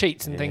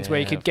cheats and things where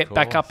you Yeah, could of get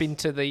back up course.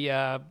 into the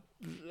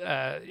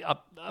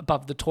up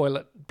above the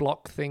toilet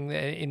block thing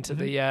there, into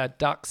Mm-hmm. the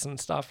ducts and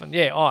stuff, and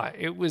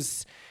it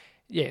was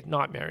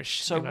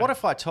nightmarish. So what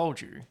if I told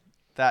you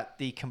that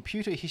the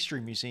Computer History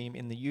Museum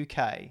in the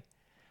UK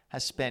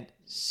has spent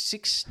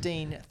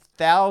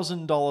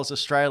 $16,000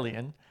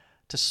 Australian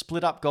to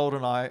split up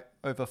GoldenEye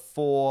over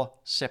 4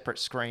 separate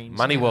screens?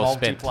 Money well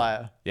spent.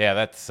 multiplayer. Yeah,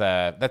 that's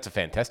a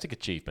fantastic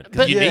achievement. But-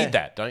 Because you Yeah. need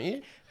that, don't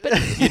you?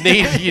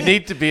 you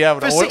need to be able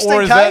to. For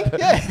Or is 16K?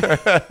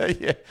 that?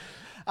 Yeah.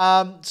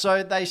 Yeah.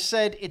 So they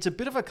said it's a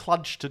bit of a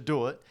kludge to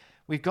do it.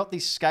 We've got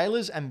these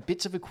scalers and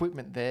bits of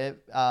equipment there,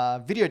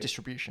 video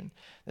distribution.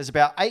 There's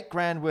about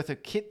 $8,000 worth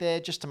of kit there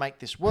just to make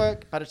this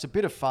work, but it's a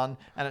bit of fun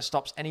and it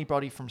stops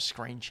anybody from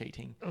screen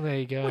cheating, there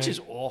you go. which is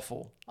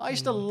awful. I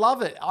used to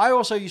love it. I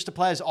also used to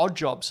play as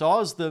Oddjob, so I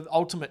was the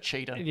ultimate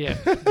cheater. yeah.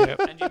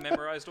 And you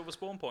memorized all the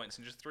spawn points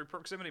and just threw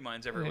proximity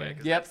mines everywhere,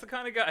 because Yep. that's the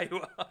kind of guy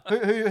you are.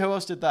 Who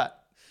else did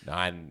that? No,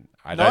 I No?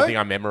 don't think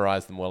I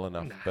memorized them well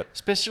enough. But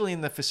Especially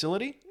in the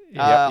facility.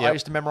 Yep, I yep.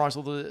 used to memorize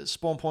all the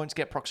spawn points,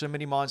 get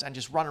proximity mines, and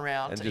just run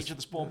around And to just- each of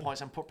the spawn points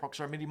and put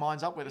proximity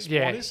mines up where the spawn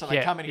Yeah, is. So they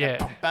yeah, come in and yeah.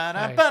 go, bum,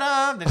 ba-dum, Hey.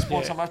 ba-dum, then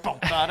spawn Yeah. somewhere, bum,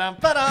 ba-dum,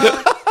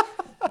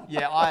 ba-dum.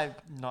 Yeah, I'm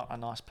not a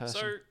nice person.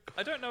 So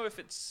I don't know if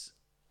it's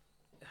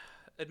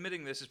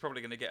admitting this is probably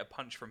going to get a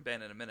punch from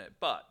Ben in a minute,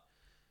 but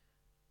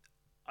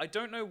I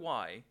don't know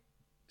why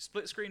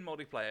split screen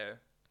multiplayer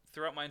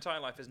throughout my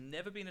entire life has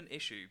never been an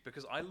issue,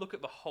 because I look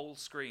at the whole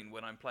screen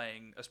when I'm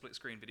playing a split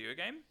screen video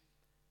game.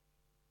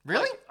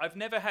 Really? Like, I've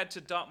never had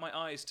to dart my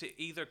eyes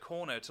to either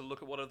corner to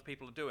look at what other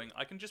people are doing.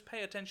 I can just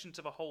pay attention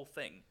to the whole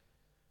thing.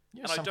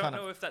 You're And I some don't kind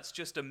know of- if that's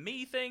just a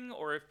me thing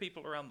or if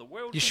people around the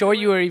world. You can sure do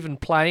you it. were even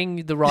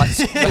playing the right,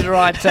 the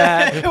right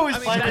Who was I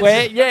mean, playing that's-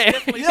 square? it? Yeah.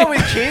 definitely You know,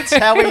 with kids,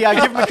 how we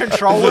give them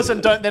controllers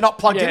and they're not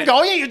plugged in. Yeah. And go,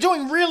 oh yeah, you're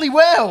doing really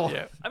well.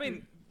 Yeah. I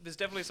mean, there's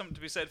definitely something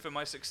to be said for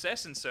my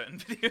success in certain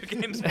video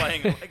games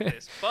playing it like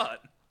this,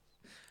 but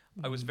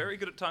I was very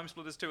good at Time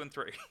Splitters 2 and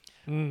 3.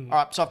 All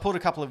right, so I've pulled a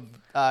couple of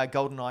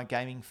GoldenEye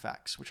gaming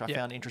facts, which I Yeah.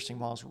 found interesting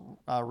while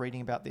I was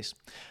reading about this.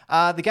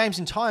 The game's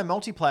entire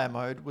multiplayer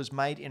mode was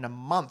made in a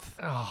month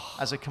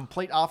as a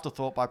complete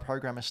afterthought by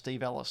programmer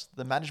Steve Ellis.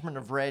 The management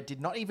of Rare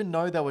did not even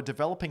know they were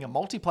developing a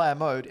multiplayer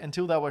mode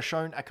until they were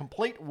shown a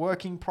complete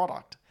working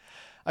product.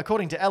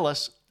 According to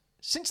Ellis,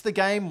 since the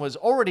game was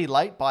already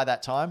late by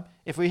that time,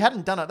 if we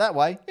hadn't done it that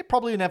way, it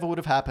probably never would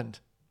have happened.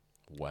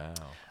 Wow.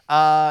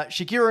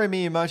 Shigeru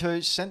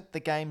Miyamoto sent the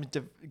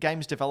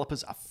game's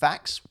developers a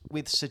fax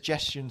with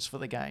suggestions for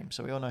the game.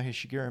 So we all know who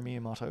Shigeru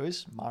Miyamoto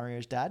is,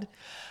 Mario's dad.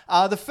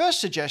 The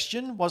first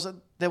suggestion was that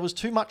there was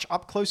too much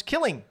up-close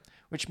killing,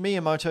 which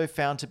Miyamoto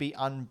found to be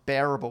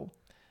unbearable.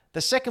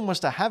 The second was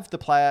to have the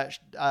player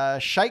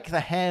shake the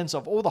hands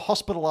of all the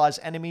hospitalized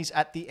enemies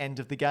at the end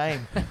of the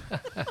game.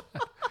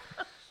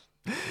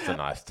 It's a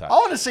nice touch. I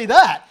want to see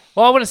that.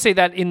 Well, I want to see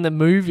that in the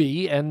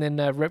movie and then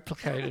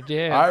replicated.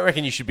 Yeah. I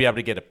reckon you should be able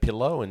to get a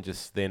pillow and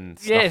just then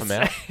snuff Yes.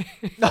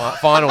 them out.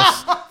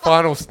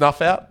 Final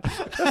snuff out.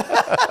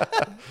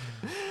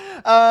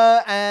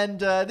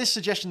 This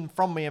suggestion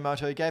from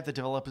Miyamoto gave the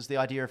developers the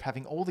idea of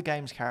having all the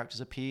game's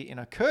characters appear in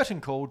a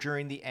curtain call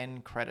during the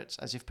end credits,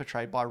 as if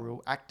portrayed by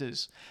real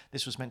actors.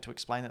 This was meant to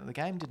explain that the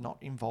game did not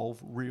involve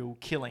real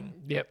killing.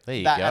 Yep. There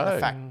you That go. and the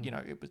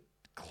fact, it was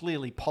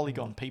clearly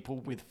polygon people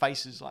with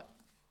faces like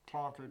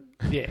trying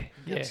to Yeah. get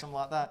Yeah. something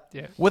like that.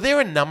 Yeah. Were there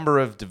a number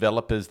of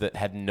developers that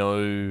had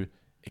no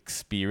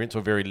experience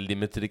or very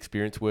limited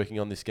experience working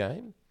on this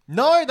game?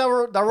 No, they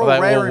were all they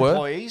Rare all were?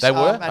 employees. They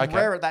were? And Okay.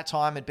 Rare at that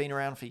time had been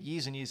around for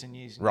years and years and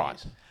years. And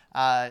Right. years.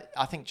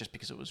 I think just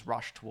because it was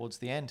rushed towards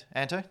the end.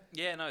 Anto?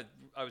 Yeah, no,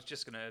 I was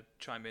just going to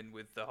chime in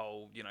with the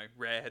whole,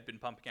 Rare had been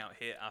pumping out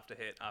hit after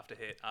hit after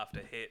hit after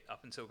hit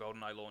up until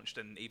GoldenEye launched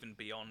and even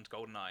beyond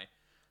GoldenEye.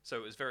 So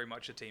it was very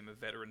much a team of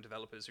veteran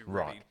developers who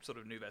really Right. sort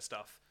of knew their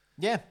stuff.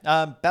 Yeah.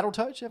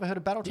 Battletoads? You ever heard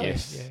of Battletoads?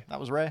 Yes. Yeah. That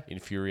was Rare.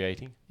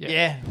 Infuriating.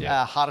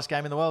 Yeah. Hardest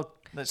game in the world.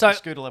 That's So- the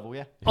scooter level,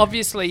 yeah.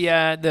 Obviously,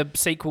 the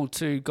sequel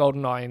to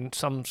GoldenEye in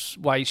some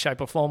way, shape,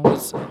 or form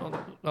was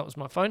that was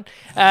my phone.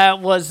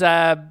 Was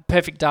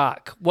Perfect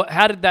Dark.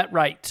 How did that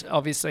rate?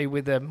 Obviously,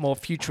 with a more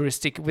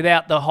futuristic,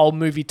 without the whole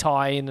movie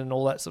tie-in and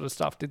all that sort of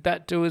stuff. Did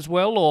that do as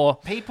well, or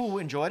People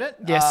enjoyed it.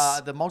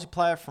 Yes. The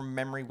multiplayer from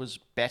memory was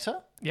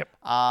better. yep?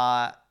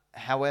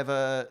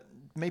 However,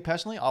 me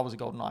personally, I was a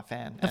GoldenEye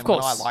fan. Of and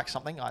course. when I like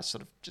something, I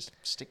sort of just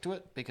stick to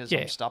it because Yeah.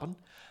 I'm stubborn.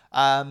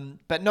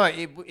 But no,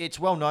 it's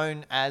well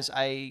known as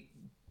a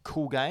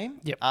cool game.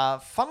 Yep.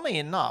 Funnily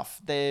enough,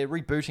 they're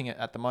rebooting it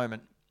at the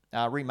moment,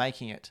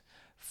 remaking it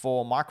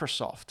for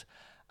Microsoft.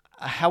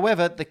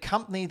 However, the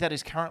company that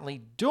is currently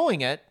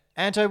doing it,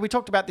 Anto, we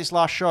talked about this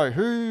last show.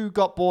 Who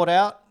got bought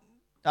out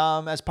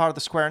as part of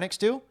the Square Enix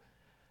deal?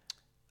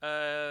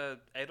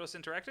 Eidos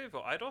Interactive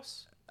or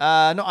Eidos?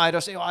 Not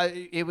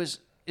Eidos. It was.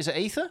 Is it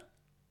Ether?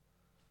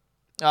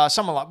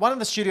 Someone like one of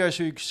the studios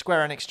who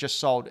Square Enix just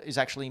sold is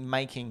actually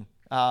making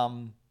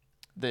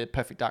the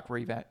Perfect Dark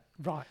revamp,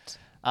 Right.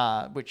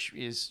 which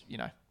is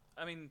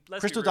I mean, let's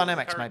Crystal be real,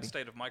 Dynamics, the current maybe.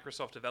 state of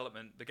Microsoft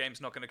development, the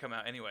game's not going to come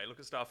out anyway. Look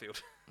at Starfield.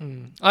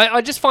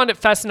 I just find it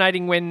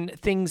fascinating when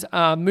things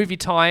are movie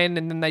tie-in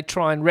and then they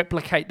try and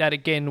replicate that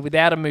again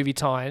without a movie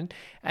tie-in,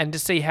 and to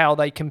see how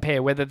they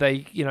compare, whether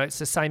they, it's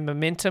the same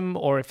momentum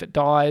or if it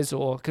dies,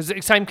 or because the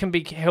same can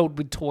be held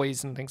with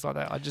toys and things like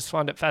that. I just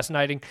find it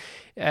fascinating,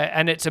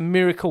 and it's a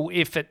miracle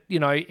if it,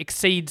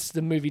 exceeds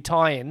the movie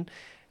tie-in,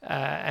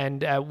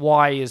 and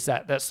why is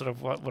that? That's sort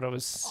of what I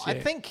was. I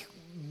think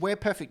where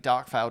Perfect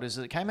Dark failed is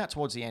that it came out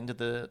towards the end of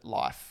the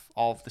life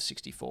of the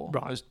 64.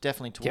 Right. It was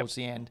definitely towards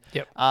the end.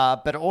 Yep.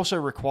 But it also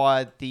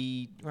required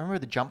remember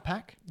the jump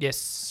pack? Yes.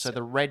 So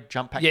the red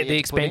jump pack. Yeah, that you the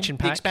had to put in? expansion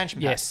The pack. expansion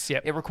pack. Yes,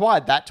 yep. It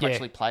required that to Yeah.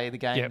 actually play the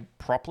game Yep.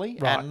 properly,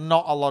 Right. and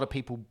not a lot of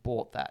people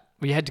bought that.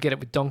 Well, you had to get it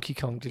with Donkey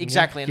Kong, didn't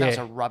Exactly, you? and that's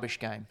a rubbish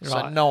game. So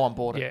Right. no one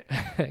bought it.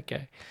 Yeah.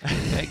 Okay.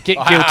 I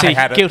Guilty.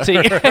 had it. Guilty.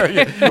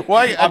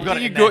 Why? I've got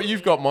it in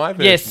You've got my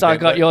version. Yes, I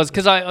then, got don't- yours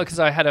because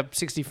I had a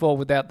 64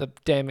 without the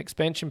damn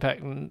expansion pack,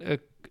 and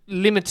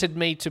limited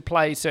me to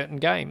play certain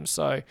games.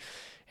 So,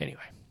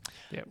 anyway,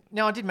 yeah,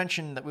 Now, I did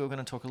mention that we were going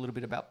to talk a little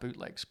bit about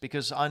bootlegs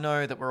because I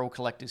know that we're all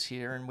collectors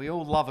here and we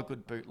all love a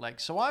good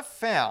bootleg. So I've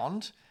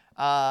found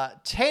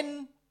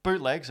 10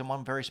 bootlegs and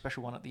one very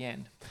special one at the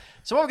end.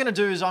 So what we're going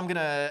to do is I'm going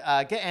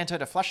to get Anto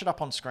to flash it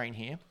up on screen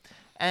here.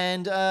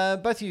 And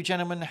both of you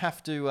gentlemen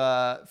have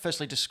to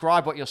firstly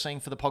describe what you're seeing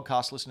for the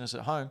podcast listeners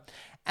at home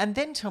and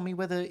then tell me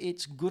whether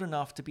it's good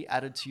enough to be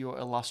added to your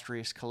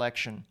illustrious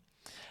collection.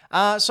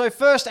 So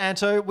first,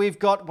 Anto, we've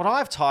got what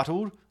I've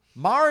titled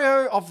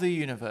Mario of the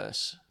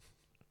Universe.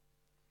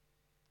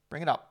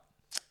 Bring it up.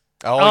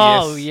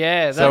 Oh, yes.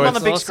 yeah. So on it's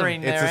the big awesome.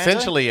 screen there, It's Anto.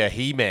 essentially a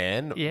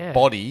He-Man Yeah.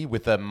 body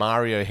with a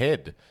Mario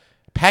head,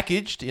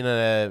 packaged in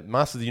a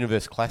Masters of the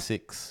Universe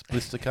Classics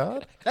blister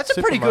card. That's a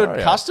Super pretty good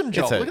Mario. custom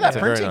job. Look at that it's a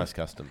printing. very nice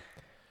custom.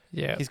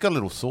 Yeah. He's got a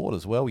little sword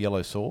as well,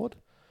 yellow sword.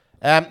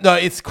 No,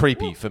 it's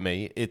creepy for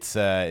me. It's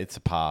a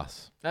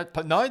pass.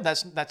 But no,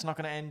 that's not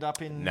going to end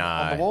up on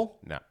the wall.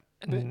 No.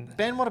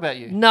 Ben, what about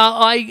you? No,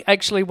 I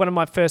actually, one of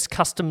my first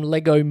custom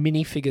Lego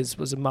minifigures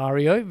was a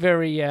Mario.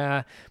 Very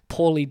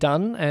poorly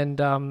done,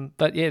 and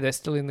but yeah, they're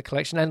still in the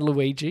collection, and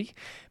Luigi.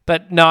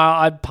 But no,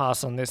 I'd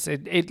pass on this.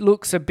 It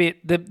looks a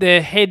bit,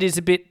 the head is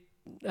a bit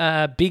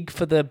big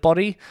for the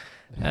body.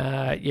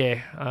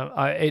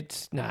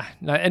 It's no,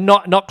 and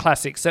not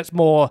classics. That's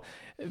more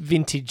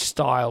vintage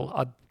style.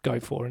 I'd go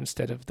for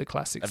instead of the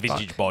classics. A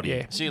vintage body.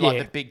 Yeah. So you like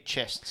the big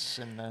chests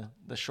and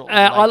the short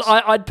legs?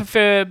 I'd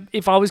prefer,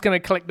 if I was going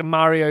to collect a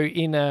Mario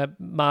in a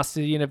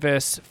Master of the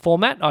Universe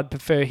format, I'd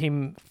prefer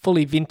him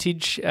fully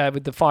vintage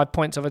with the 5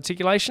 points of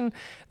articulation.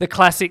 The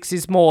classics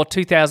is more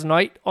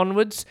 2008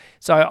 onwards,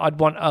 so I'd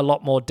want a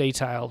lot more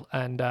detail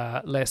and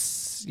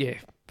less,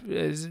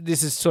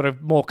 this is sort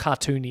of more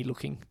cartoony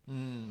looking.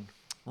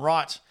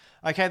 Right.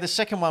 Okay, the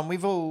second one,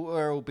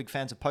 we're all big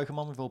fans of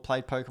Pokemon. We've all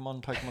played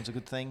Pokemon. Pokemon's a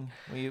good thing.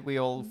 We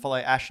all follow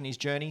Ash and his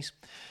journeys.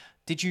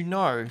 Did you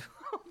know...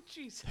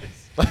 Jesus.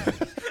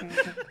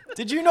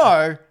 Did you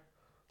know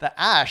that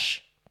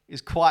Ash is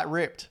quite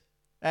ripped?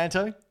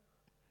 Anto?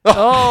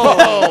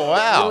 Oh,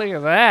 wow. look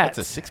at that. That's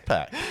a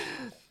six-pack.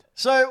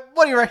 So,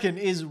 what do you reckon?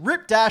 Is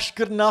Ripped Ash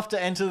good enough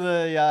to enter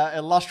the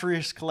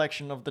illustrious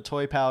collection of the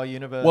Toy Power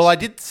universe? Well, I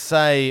did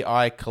say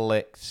I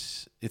collect...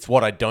 It's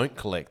what I don't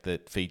collect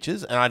that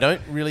features, and I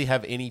don't really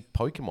have any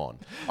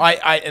Pokemon.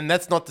 And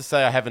that's not to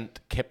say I haven't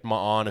kept my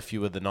eye on a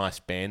few of the nice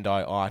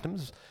Bandai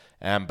items,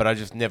 but I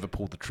just never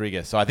pulled the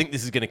trigger. So I think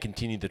this is going to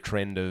continue the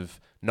trend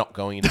of not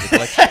going into the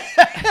collection.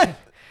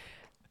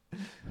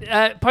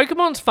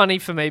 Pokemon's funny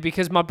for me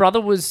because my brother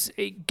was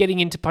getting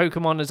into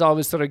Pokemon as I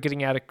was sort of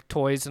getting out of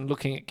toys and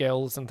looking at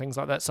girls and things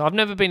like that. So I've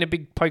never been a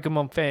big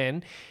Pokemon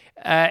fan.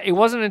 It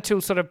wasn't until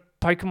sort of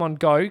Pokemon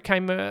Go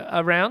came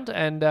around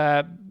and...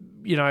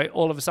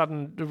 all of a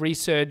sudden the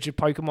resurge of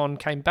Pokemon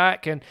came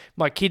back and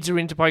my kids are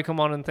into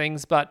Pokemon and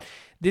things, but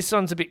this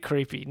one's a bit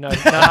creepy. No,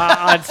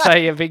 I'd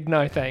say a big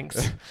no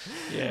thanks.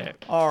 Yeah.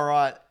 All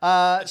right.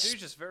 I do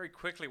just very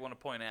quickly want to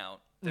point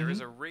out there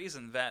is a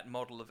reason that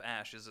model of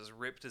Ash is as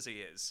ripped as he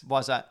is.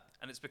 Why's that?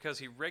 And it's because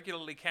he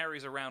regularly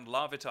carries around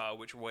Larvitar,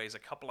 which weighs a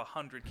couple of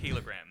 100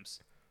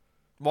 kilograms.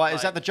 Why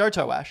is that the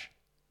Johto Ash?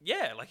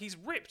 Yeah, like he's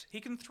ripped. He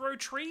can throw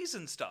trees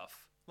and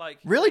stuff. Like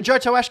Really,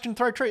 Johto Ash can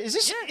throw trees?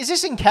 Is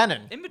this in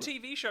canon? in the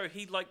TV show,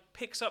 he like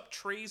picks up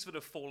trees that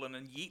have fallen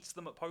and yeets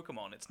them at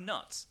Pokemon. It's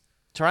nuts.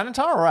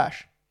 Tyranitar or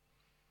Ash?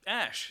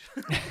 Ash.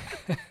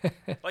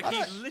 Like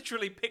he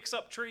literally picks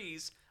up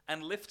trees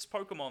and lifts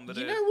Pokemon that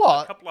You are know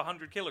what? a couple of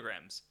 100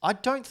 kilograms. I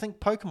don't think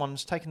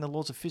Pokemon's taking the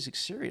laws of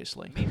physics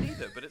seriously. Me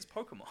neither, but it's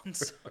Pokemon.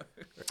 So.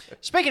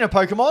 Speaking of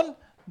Pokemon,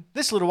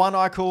 this little one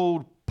I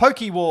called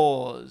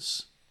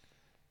Pokewars.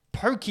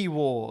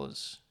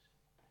 Pokewars.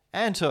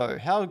 Anto,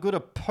 how good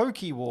are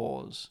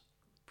Pokewars?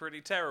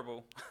 Pretty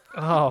terrible.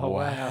 Oh,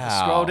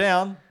 wow. Scroll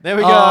down. There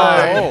we go.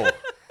 Oh,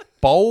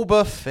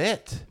 Boba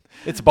Fett.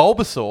 It's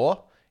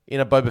Bulbasaur in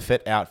a Boba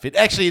Fett outfit.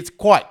 Actually, it's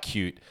quite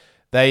cute.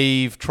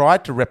 They've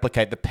tried to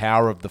replicate the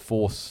Power of the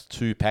Force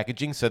 2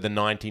 packaging, so the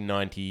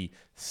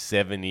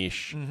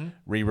 1997-ish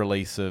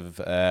re-release of,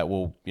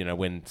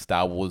 when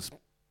Star Wars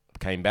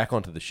came back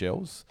onto the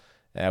shelves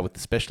with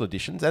the special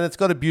editions. And it's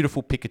got a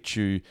beautiful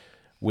Pikachu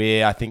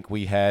where I think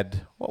we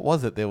had, what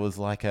was it? There was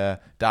like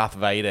a Darth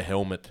Vader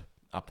helmet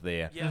up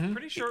there. Yeah, I'm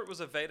pretty sure it was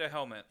a Vader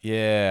helmet.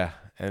 Yeah,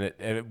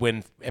 and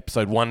when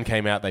episode 1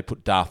 came out, they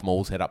put Darth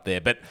Maul's head up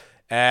there. But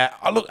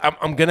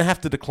I'm going to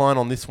have to decline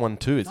on this one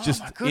too. It's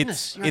just my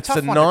goodness, you're a it's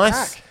tough a one to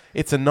nice crack.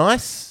 it's a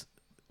nice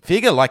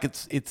figure. Like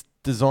it's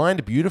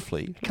designed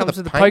beautifully. Look at Comes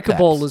with a paint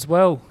Pokeball apps. as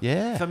well.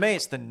 Yeah. For me,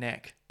 it's the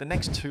neck. The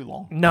neck's too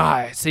long.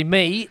 No, see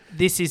me,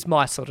 this is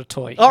my sort of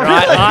toy. Oh,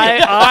 right? really?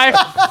 I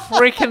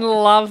freaking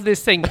love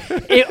this thing.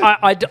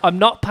 I'm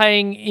not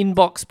paying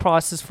inbox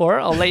prices for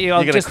it. I'll let you.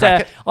 I'll gonna just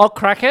crack it? I'll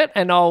crack it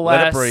and I'll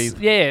Let it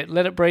breathe. Yeah,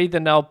 let it breathe,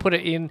 and I'll put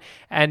it in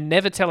and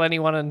never tell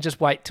anyone and just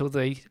wait till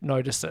they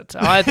notice it.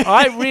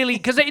 I really,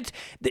 because it's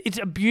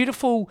a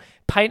beautiful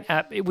paint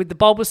app with the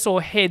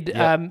Bulbasaur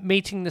head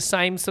meeting the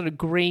same sort of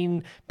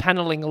green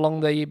paneling along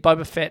the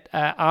Boba Fett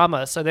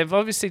armor. So they've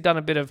obviously done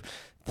a bit of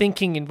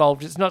thinking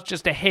involved. It's not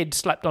just a head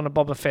slapped on a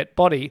Boba Fett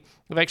body.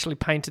 They've actually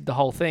painted the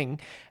whole thing.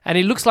 And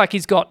he looks like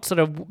he's got sort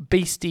of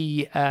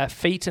beastie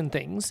feet and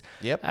things.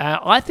 Yep.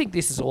 I think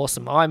this is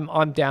awesome.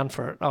 I'm down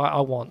for it.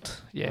 I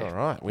want. Yeah. All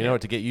right. We know what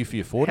to get you for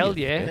your 40th. Hell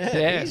yeah.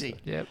 Yeah. easy.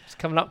 Yeah. It's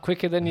coming up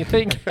quicker than you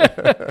think.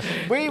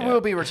 We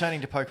will be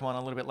returning to Pokemon a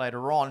little bit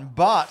later on,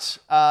 but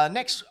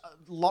next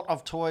lot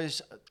of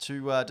toys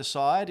to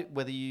decide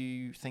whether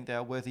you think they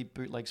are worthy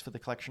bootlegs for the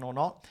collection or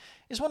not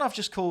is one I've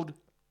just called...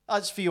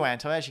 it's for you,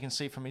 Anto. As you can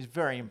see from his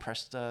very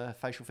impressed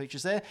facial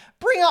features there.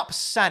 Bring up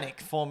Sanic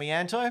for me,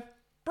 Anto.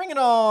 Bring it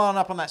on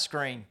up on that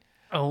screen.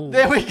 Oh.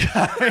 There we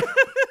go.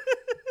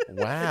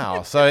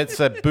 Wow. So it's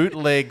a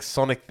bootleg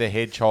Sonic the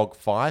Hedgehog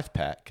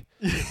 5-pack.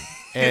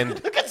 And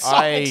Look at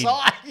Sonic's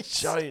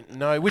eyes. don't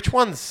know. Which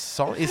one's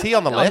Sonic? Is he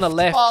on the On left? the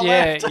left, Far yeah,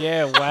 left.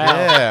 yeah, wow.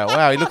 Yeah,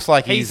 wow. He looks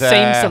like He's he's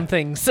seen some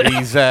things.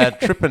 He's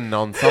tripping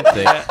on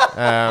something.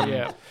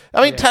 Yeah.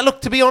 I mean,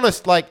 look, to be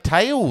honest, like,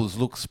 Tails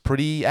looks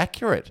pretty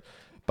accurate.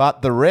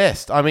 But the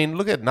rest, I mean,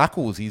 look at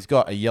Knuckles. He's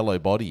got a yellow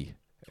body.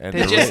 And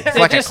They're just- it's they're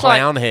like a just like-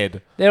 clown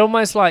head. They're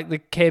almost like the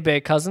Care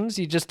Bear cousins.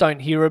 You just don't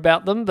hear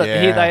about them, but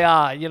here Yeah. they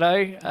are, you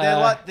know? They're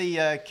like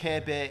the Care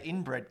Bear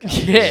inbred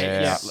cousins. Yeah,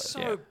 Yeah. yeah.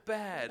 So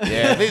bad.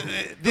 Yeah, this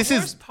The is...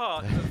 worst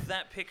part of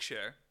that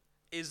picture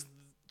is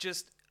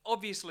just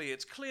obviously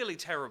it's clearly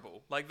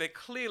terrible. Like they're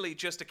clearly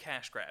just a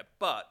cash grab.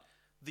 But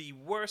the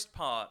worst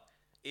part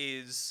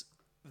is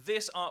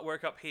this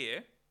artwork up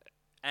here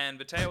and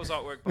the Tails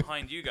artwork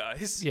behind you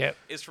guys Yep.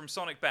 is from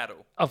Sonic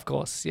Battle. Of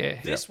course, yeah.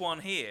 This one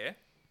here,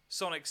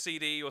 Sonic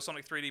CD or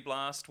Sonic 3D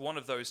Blast, one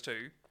of those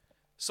two.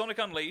 Sonic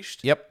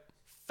Unleashed, Yep.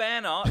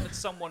 fan art that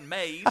someone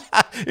made,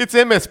 It's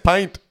MS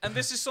Paint. and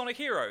this is Sonic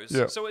Heroes.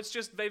 Yeah. So it's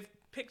just they've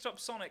picked up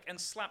Sonic and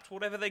slapped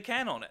whatever they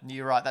can on it.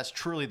 You're right. That's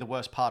truly the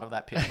worst part of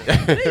that picture.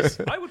 It is.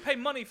 I would pay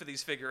money for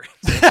these figurines.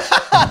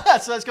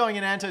 So that's going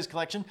in Anto's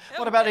collection.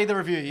 What about either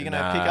of you? You're going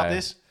to pick up No.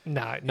 this?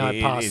 No,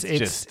 It's pass.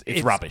 just-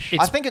 it's rubbish.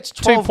 I think it's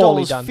too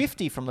poorly done.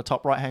 $12.50 from the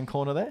top right-hand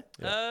corner there.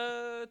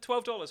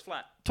 $12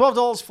 flat.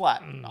 $12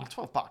 flat. Oh,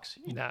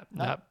 $12.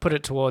 No, put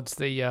it towards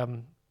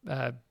the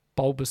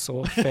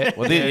Bulbasaur fet.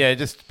 Well,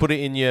 just put it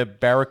in your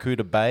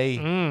Barracuda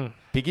Bay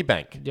piggy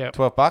bank. Yep.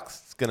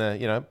 $12. It's going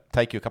to,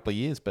 take you a couple of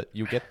years, but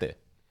you'll get there.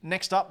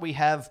 Next up, we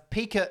have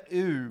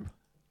Pika-Oo.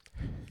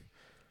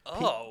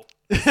 Oh.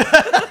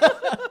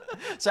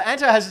 So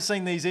Anto hasn't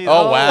seen these either.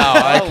 Oh,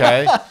 wow.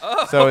 Okay.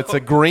 So it's a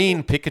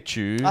green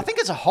Pikachu. I think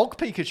it's a Hulk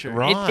Pikachu.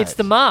 Right. It's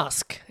the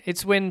mask.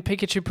 It's when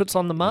Pikachu puts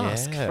on the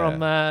mask Yeah.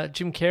 from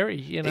Jim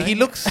Carrey. You know, He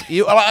looks...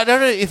 I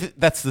don't know if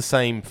that's the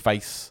same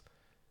face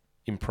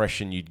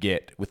impression you'd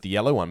get with the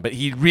yellow one, but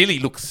he really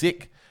looks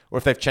sick. Or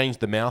if they've changed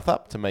the mouth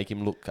up to make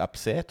him look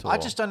upset. Or... I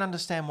just don't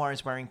understand why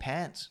he's wearing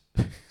pants.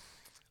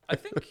 I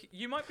think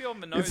you might be on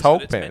the nose Hulk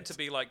that it's meant pants. to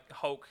be like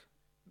Hulk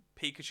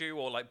Pikachu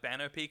or like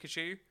Banner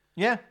Pikachu.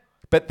 Yeah.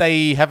 But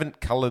they haven't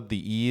coloured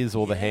the ears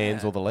or the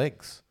hands Yeah. or the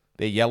legs.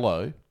 They're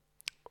yellow.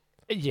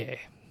 Yeah.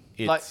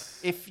 It's... Like,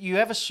 if you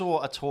ever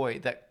saw a toy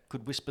that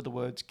could whisper the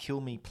words,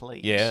 "Kill me,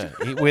 please." Yeah,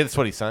 that's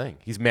what he's saying.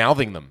 He's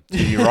mouthing them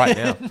to you right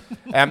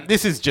now.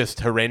 This is just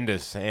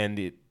horrendous, and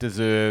it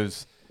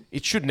deserves...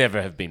 It should never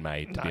have been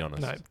made, to be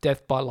honest. No,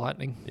 death by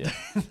lightning. Yeah.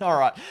 All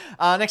right.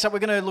 Next up, we're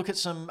going to look at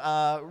some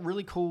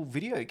really cool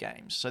video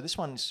games. So this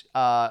one's...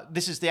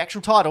 this is the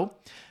actual title.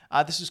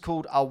 This is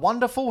called A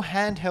Wonderful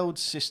Handheld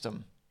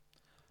System.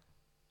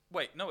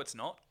 Wait, no, it's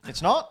not.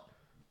 It's not?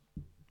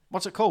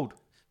 What's it called?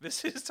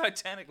 This is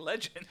Titanic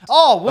Legend.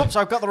 Oh, whoops,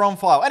 I've got the wrong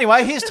file.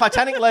 Anyway, here's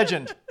Titanic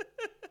Legend.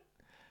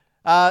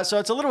 So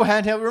it's a little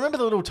handheld. Remember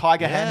the little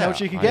Tiger Yeah. handhelds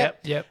you could get?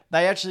 Yep.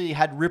 They actually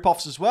had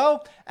rip-offs as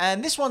well.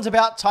 And this one's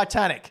about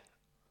Titanic.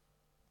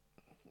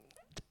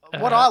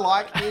 What I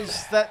like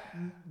is that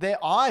their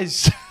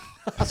eyes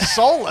are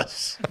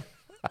soulless.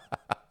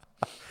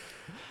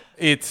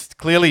 It's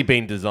clearly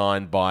been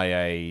designed by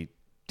a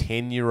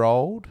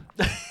 10-year-old.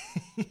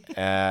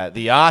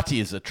 The art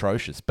is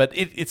atrocious, but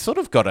it's sort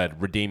of got a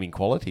redeeming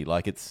quality.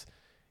 Like it's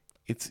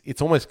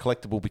almost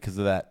collectible because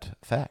of that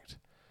fact.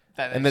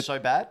 That And is the- so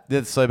bad.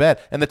 That's so bad.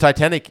 And the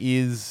Titanic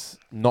is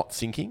not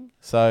sinking,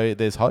 so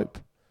there's hope.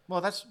 Well,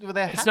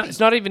 they're happy. It's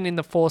not even in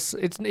the force.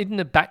 It's in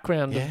the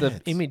background Yeah, of the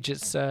it's- image.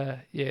 It's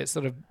it's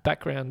sort of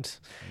background.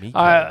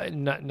 Miko.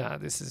 No,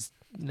 this is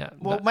no.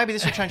 Well, no. maybe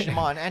this will change your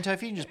mind. Anto,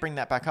 if you can just bring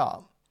that back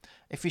up.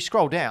 If you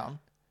scroll down,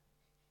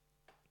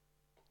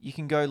 you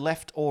can go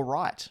left or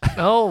right.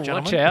 Oh, watch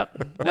gentlemen. out!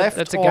 Left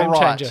That's a or game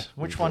right? changer.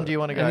 Which one do you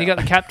want to go? And you got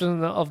the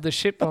captain of the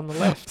ship on the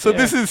left. So yeah.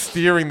 this is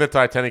steering the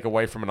Titanic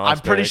away from an iceberg.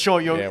 I'm pretty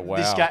sure Yeah,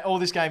 wow. all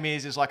this game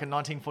is like a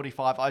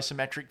 1945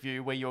 isometric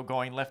view where you're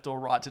going left or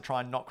right to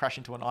try and not crash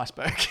into an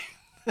iceberg.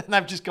 And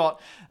they've just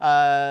got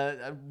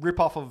a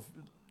rip-off of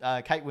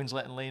Kate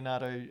Winslet and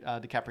Leonardo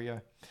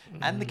DiCaprio.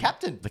 And the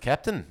captain. The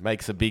captain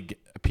makes a big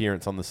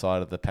appearance on the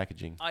side of the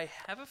packaging. I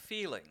have a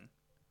feeling,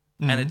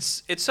 and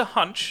it's a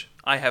hunch.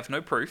 I have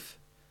no proof.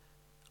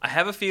 I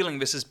have a feeling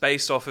this is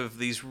based off of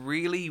these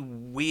really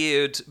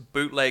weird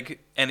bootleg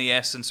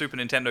NES and Super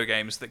Nintendo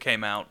games that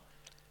came out,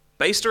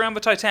 based around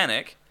the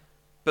Titanic,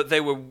 but they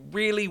were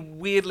really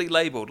weirdly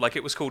labeled. Like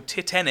it was called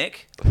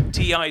Titanic,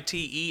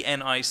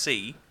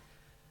 Titenic.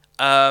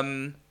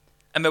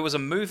 And there was a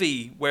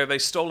movie where they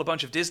stole a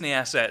bunch of Disney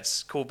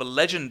assets called The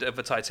Legend of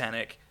the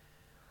Titanic,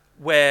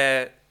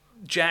 where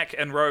Jack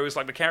and Rose,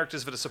 like the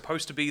characters that are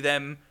supposed to be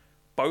them,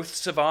 both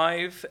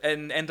survive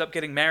and end up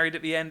getting married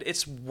at the end.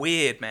 It's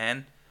weird,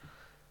 man.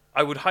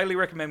 I would highly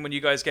recommend when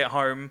you guys get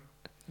home,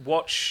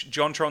 watch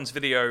Jontron's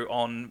video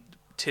on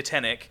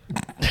Titanic.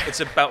 It's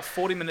about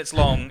 40 minutes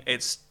long.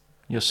 It's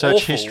Your search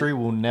awful. history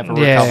will never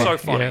Yeah. recover.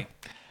 so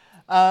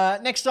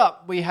funny. Next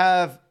up, we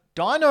have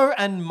Dino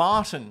and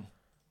Martin.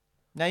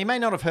 Now, you may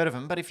not have heard of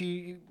them, but if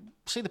you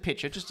see the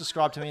picture. Just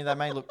describe to me. They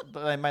may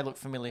look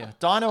familiar.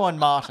 Dino and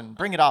Martin.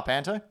 Bring it up,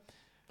 Anto.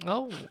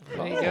 Oh,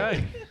 there you go.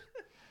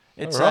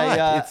 It's All right,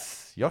 a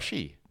it's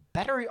Yoshi.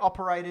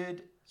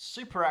 battery-operated,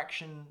 super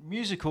action,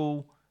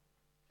 musical.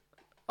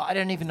 I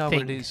don't even know what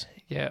it Thing. is.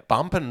 Yeah.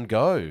 Bump and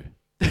go.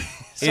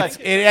 So-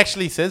 It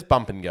actually says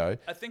bump and go.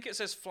 I think it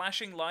says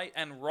flashing light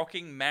and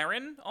rocking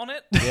Marin on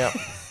it. Yeah.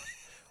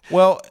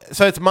 Well,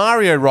 so it's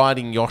Mario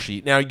riding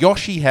Yoshi. Now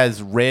Yoshi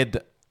has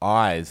red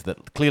eyes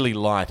that clearly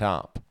light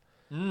up.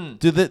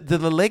 Do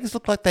the legs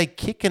look like they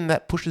kick and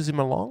that pushes him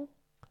along?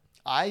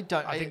 I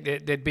don't. I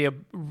think there'd be a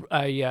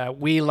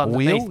wheel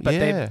underneath, wheel? but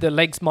Yeah. the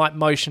legs might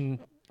motion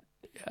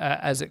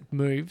as it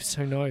moves.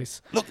 Who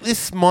knows? Look,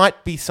 this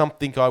might be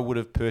something I would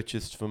have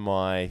purchased for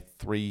my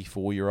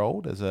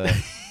 3-4-year-old as a,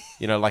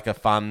 like a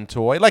fun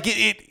toy. Like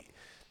it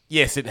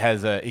yes, it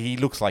has he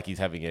looks like he's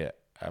having a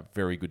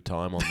very good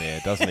time on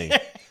there, doesn't he?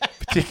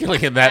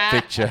 Particularly in that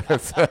picture.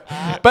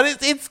 But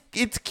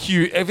it's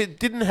cute. If it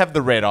didn't have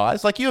the red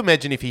eyes, like you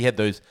imagine if he had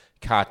those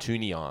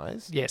cartoony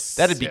eyes, Yes.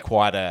 that'd be Yep.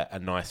 quite a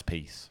nice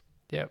piece.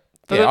 Yeah.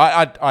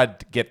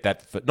 I'd get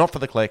that not for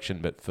the collection,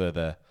 but for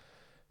the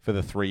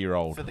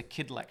 3-year-old. for the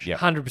kid lecture. Yeah.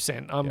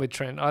 100%. I'm with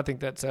Trent. I think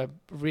that's a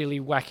really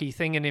wacky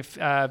thing. And if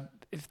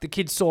the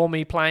kids saw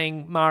me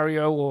playing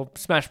Mario or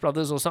Smash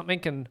Brothers or something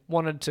and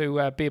wanted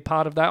to be a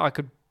part of that, I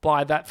could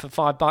buy that for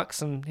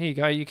 $5, and here you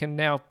go. You can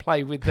now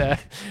play with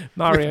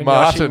Mario and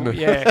Martin. Yoshi.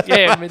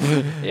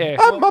 Yeah.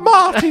 I'm a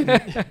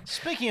Martin.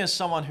 Speaking as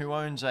someone who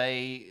owns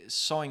a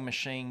sewing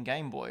machine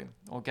Game Boy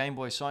or Game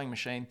Boy sewing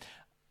machine,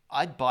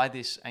 I'd buy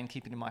this and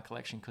keep it in my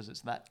collection because it's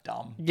that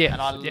dumb. Yeah,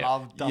 And I yeah.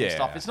 love dumb Yeah.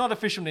 stuff. It's not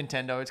official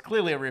Nintendo. It's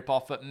clearly a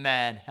rip-off, but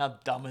man, how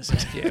dumb is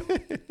it?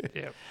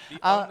 Yeah. The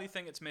only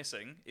thing it's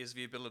missing is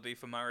the ability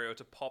for Mario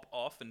to pop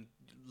off and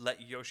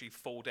let Yoshi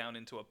fall down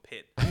into a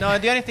pit. No,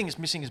 the only thing that's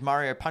missing is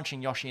Mario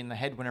punching Yoshi in the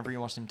head whenever he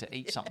wants him to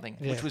eat something,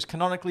 which was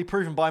canonically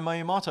proven by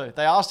Miyamoto.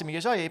 They asked him, he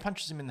goes, oh yeah, he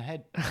punches him in the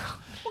head.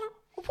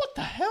 What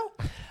the hell?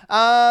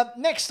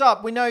 Next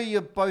up, we know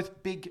you're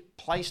both big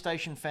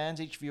PlayStation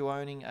fans, each of you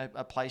owning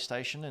a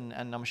PlayStation, and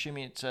I'm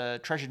assuming it's a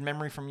treasured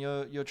memory from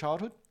your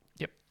childhood.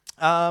 Yep.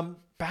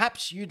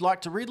 Perhaps you'd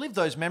like to relive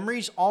those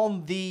memories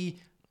on the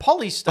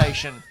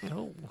Polystation.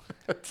 Oh.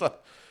 It's a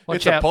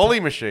Watch a out. poly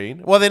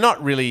machine. Well, they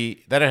don't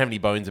have any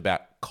bones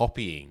about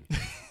copying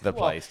the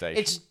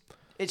PlayStation.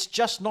 It's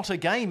just not a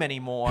game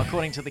anymore,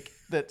 according to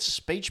the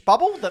speech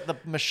bubble that the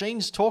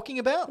machine's talking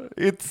about.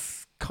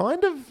 It's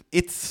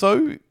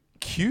so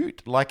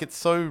cute. Like, it's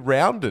so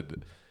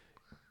rounded.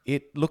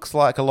 It looks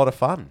like a lot of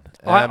fun.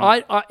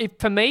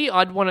 For me,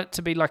 I'd want it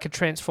to be like a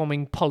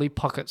transforming Polly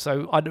Pocket.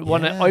 So I'd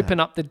want to open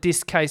up the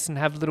disc case and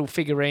have little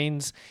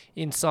figurines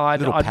inside.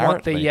 Little I'd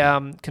want parrot, maybe.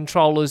 the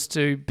controllers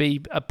to be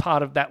a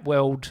part of that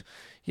world.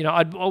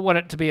 I want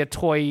it to be a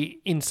toy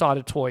inside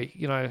a toy,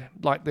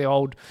 like the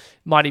old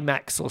Mighty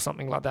Max or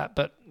something like that.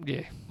 But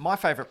yeah. My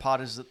favourite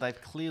part is that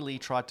they've clearly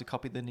tried to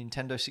copy the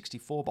Nintendo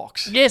 64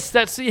 box. Yes,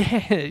 that's,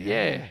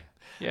 yeah.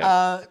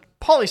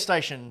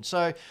 Polystation.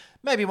 So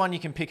maybe one you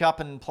can pick up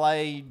and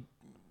play,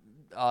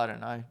 I don't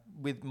know,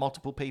 with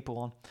multiple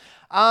people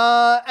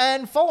on.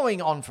 And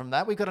following on from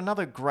that, we've got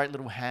another great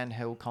little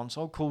handheld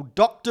console called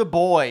Dr.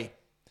 Boy.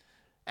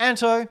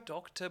 Anto,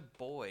 Dr.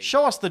 Boy.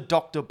 show us the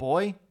Dr.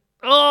 Boy.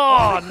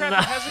 Oh, Crap, no.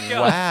 how's it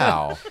going?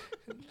 Wow.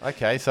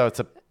 Okay, so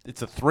it's a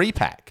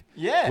 3-pack.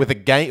 Yeah. With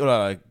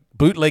a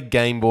bootleg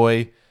Game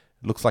Boy,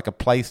 looks like a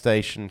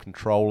PlayStation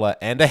controller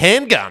and a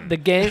handgun. The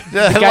game,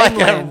 Yeah, the like game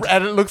land.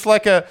 and it looks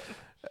like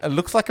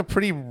a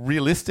pretty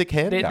realistic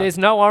handgun. There's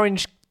no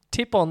orange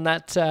tip on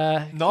that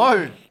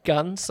No.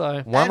 gun,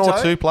 so... One Anto?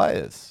 or two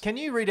players. Can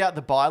you read out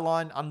the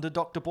byline under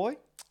Dr. Boy?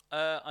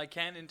 I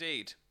can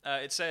indeed.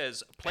 It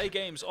says, play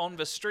games on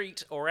the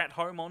street or at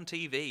home on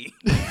TV.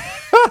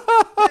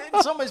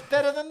 It's almost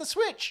better than the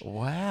Switch.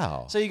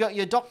 Wow. So you got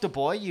your Dr.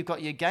 Boy, you've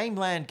got your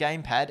Gameland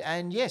gamepad,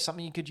 and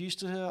something you could use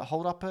to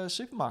hold up a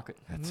supermarket.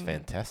 That's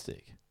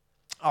fantastic.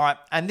 All right,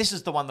 and this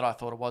is the one that I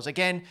thought it was.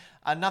 Again,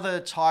 another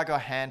Tiger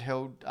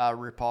handheld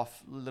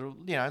rip-off, little,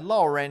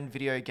 lower end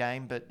video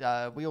game,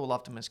 but we all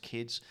loved them as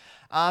kids.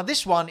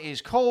 This one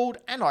is called,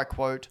 and I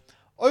quote,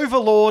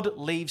 Overlord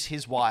Leaves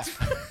His Wife.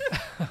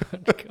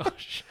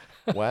 Gosh.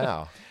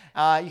 Wow.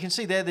 You can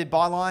see there the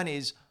byline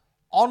is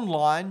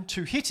online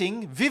to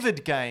hitting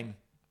vivid game.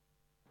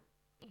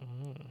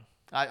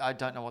 I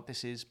don't know what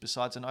this is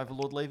besides an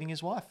Overlord leaving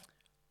his wife.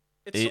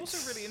 It's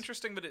also really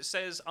interesting that it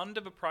says under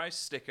the price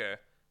sticker,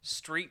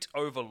 Street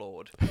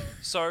Overlord.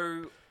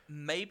 So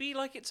maybe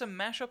it's a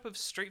mashup of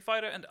Street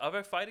Fighter and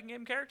other fighting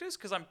game characters?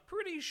 Because I'm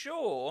pretty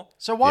sure...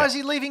 So why is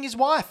he leaving his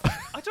wife?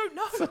 I don't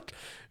know.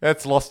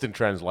 That's lost in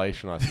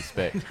translation, I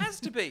suspect. It has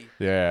to be.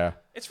 Yeah.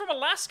 It's from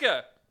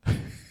Alaska.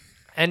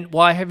 And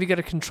why have you got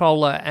a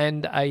controller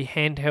and a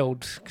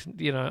handheld,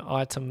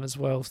 item as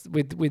well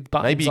with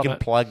buttons Maybe you on can it?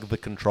 plug the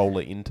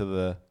controller into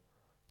the...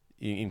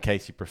 In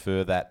case you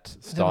prefer that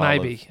style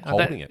Maybe. of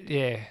holding it.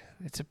 Yeah,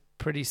 it's a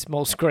pretty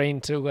small screen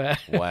to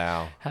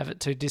Wow. have it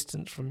too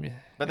distant from you.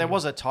 But there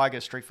was a Tiger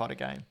Street Fighter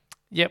game.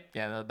 Yep,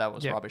 Yeah, that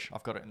was Yep. rubbish.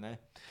 I've got it in there.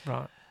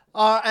 right.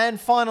 And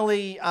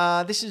finally,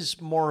 this is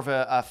more of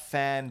a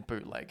fan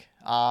bootleg.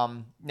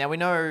 Now, we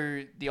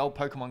know the old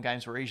Pokemon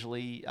games were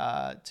easily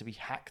to be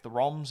hack the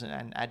ROMs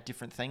and add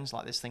different things.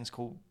 Like this thing's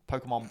called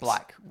Pokemon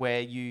Black,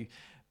 where you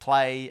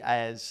play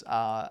as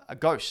a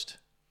ghost.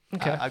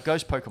 Okay. A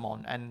ghost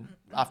Pokemon. And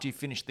after you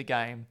finish the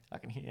game, I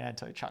can hear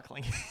Anto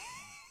chuckling.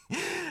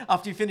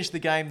 After you finish the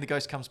game, the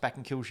ghost comes back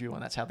and kills you,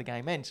 and that's how the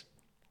game ends.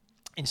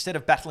 Instead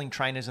of battling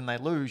trainers and they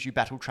lose, you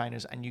battle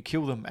trainers and you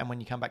kill them. And when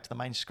you come back to the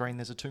main screen,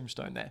 there's a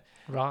tombstone there.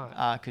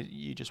 Right. Because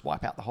you just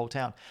wipe out the whole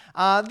town.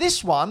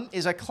 This one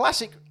is a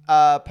classic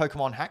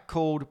Pokemon hack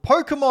called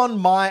Pokemon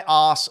My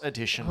Arse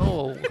Edition.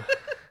 Oh.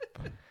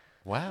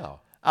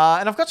 Wow.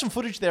 And I've got some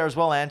footage there as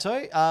well,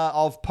 Anto,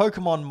 of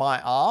Pokemon My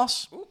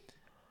Arse.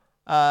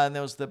 And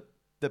there was the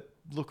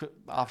look at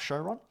our show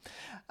run.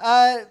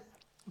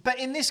 But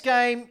in this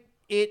game,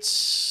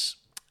 it's...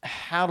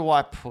 How do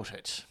I put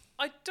it?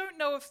 I don't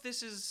know if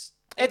this is.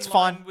 It's in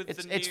fine. line with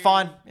It's the new-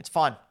 fine. It's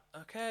fine.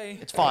 Okay.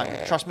 It's fine.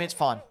 Trust me, it's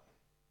fine.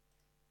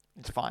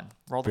 It's fine.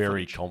 Roll the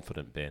Very footage.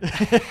 confident, Ben.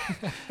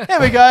 There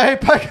we go.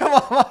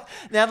 Pokemon.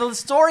 Now, the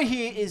story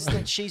here is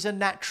that she's a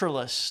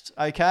naturalist,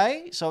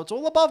 okay? So it's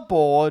all above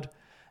board.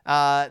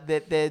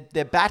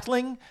 They're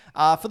battling.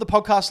 For the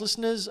podcast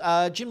listeners,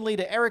 gym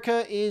leader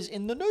Erica is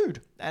in the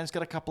nude and has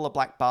got a couple of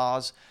black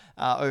bars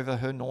over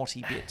her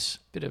naughty bits.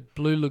 Bit of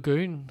Blue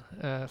Lagoon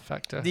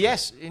factor.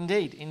 Yes,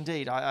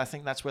 indeed. I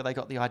think that's where they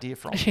got the idea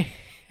from.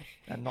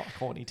 And not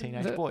horny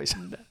teenage boys.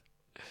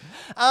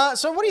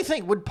 So what do you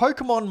think? Would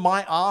Pokemon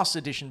My Arse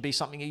Edition be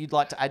something that you'd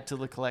like to add to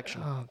the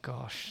collection? Oh,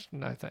 gosh.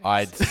 No, thanks.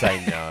 I'd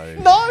say no.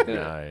 No?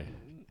 No.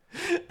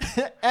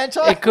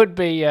 Anto? It could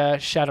be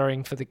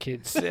shattering for the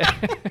kids.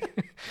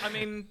 I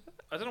mean,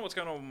 I don't know what's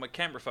going on with my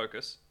camera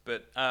focus,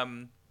 but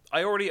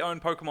I already own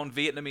Pokemon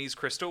Vietnamese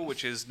Crystal,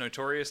 which is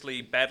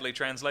notoriously badly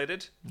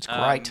translated. It's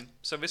great.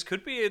 So this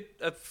could be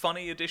a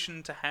funny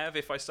addition to have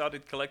if I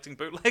started collecting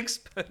bootlegs,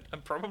 but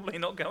I'm probably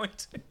not going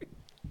to.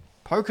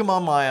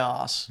 Pokemon My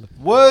Arse.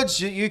 Words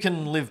that you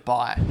can live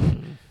by.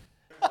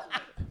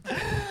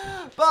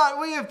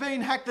 But we have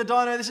been Hack the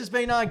Dino. This has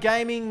been our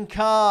gaming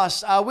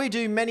cast. We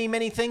do many,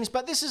 many things,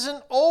 but this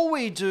isn't all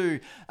we do.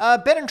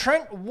 Ben and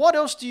Trent, what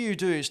else do you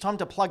do? It's time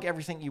to plug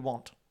everything you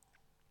want.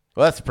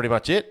 Well, that's pretty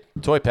much it.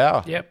 Toy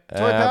Power. Yep.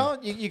 Toy Power?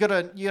 You got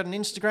an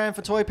Instagram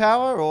for Toy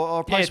Power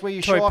or a place where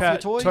you show off your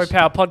toys? Toy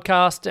Power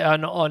Podcast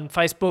on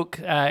Facebook,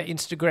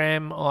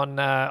 Instagram, on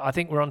I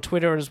think we're on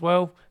Twitter as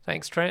well.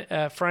 Thanks,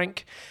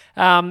 Frank.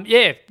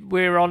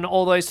 We're on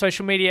all those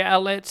social media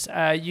outlets.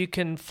 You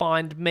can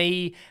find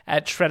me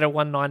at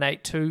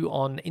Shredder1982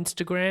 on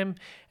Instagram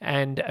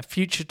and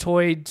Future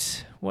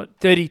Toys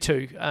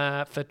 32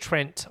 for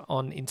Trent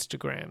on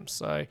Instagram.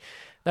 So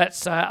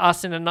that's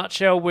us in a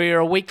nutshell. We're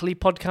a weekly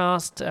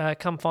podcast.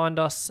 Come find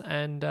us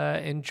and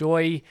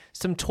enjoy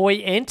some toy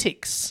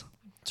antics.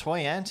 Toy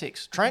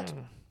antics. Trent?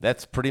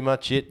 That's pretty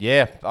much it.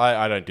 Yeah,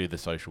 I don't do the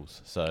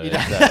socials, so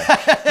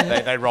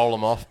they roll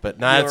them off. But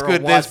no, You're it's a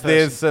good. wise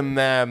There's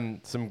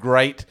some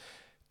great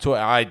toy.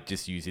 I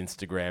just use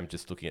Instagram,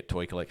 just looking at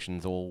toy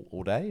collections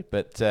all day.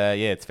 But yeah,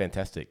 it's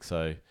fantastic.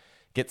 So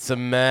get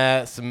some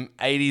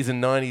 80s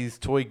and 90s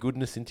toy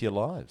goodness into your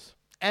lives.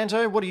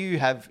 Anto, what do you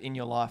have in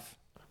your life?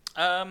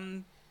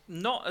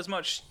 Not as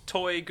much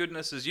toy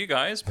goodness as you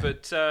guys,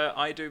 but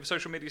I do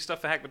social media stuff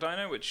for Hack the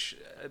Dino, which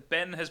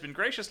Ben has been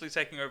graciously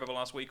taking over the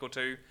last week or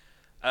two.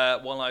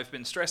 While I've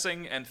been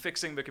stressing and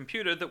fixing the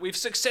computer that we've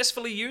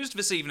successfully used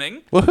this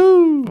evening.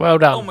 Woohoo! Well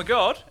done. Oh my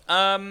god.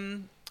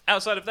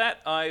 Outside of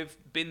that, I've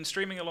been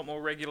streaming a lot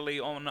more regularly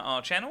on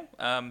our channel.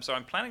 So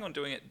I'm planning on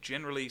doing it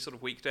generally sort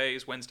of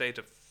weekdays, Wednesday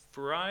to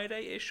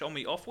Friday-ish on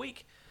the off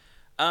week.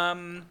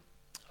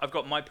 I've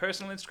got my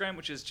personal Instagram,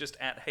 which is just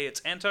at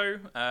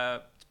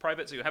HeyIt'sAnto. It's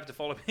private, so you have to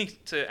follow me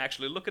to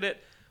actually look at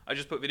it. I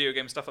just put video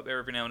game stuff up there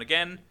every now and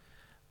again.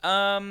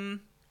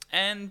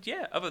 And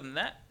yeah, other than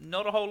that,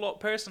 not a whole lot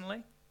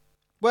personally.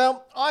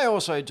 Well, I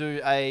also do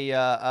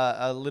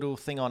a little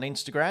thing on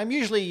Instagram.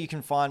 Usually you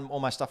can find all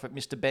my stuff at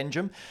Mr.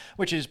 Benjamin,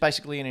 which is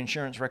basically an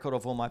insurance record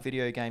of all my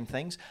video game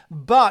things.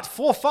 But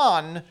for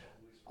fun,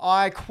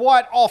 I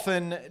quite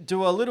often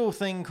do a little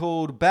thing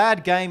called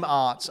Bad Game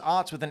Arts.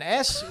 Arts with an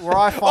S, where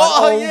I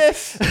find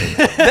yes,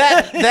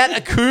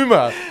 that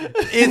Akuma.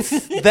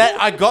 It's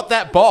that I got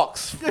that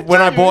box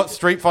when I bought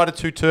Street Fighter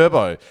 2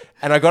 Turbo,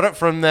 and I got it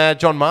from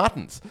John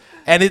Martin's.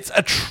 And it's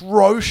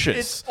atrocious.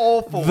 It's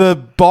awful. The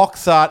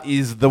box art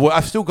is the worst.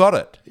 I've still got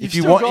it. If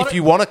you want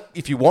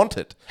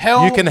it,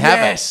 Hell you can have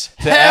yes.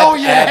 it to Hell add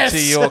yes. to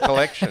your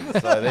collection.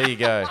 So there you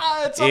go.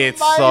 It's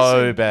so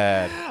amazing.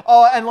 bad.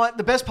 Oh, and like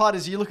the best part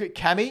is you look at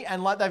Cammy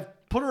and like they've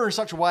put her in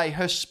such a way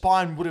her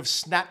spine would have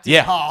snapped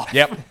in half.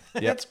 Yep.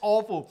 It's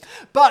awful.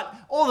 But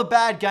all the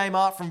bad game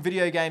art from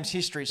video games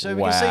history. So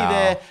we can see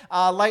there,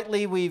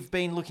 lately we've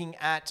been looking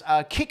at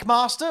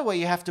Kickmaster, where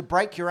you have to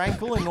break your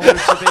ankle in order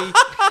to be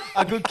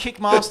a good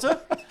Kickmaster.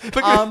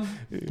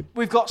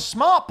 We've got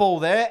Smart Ball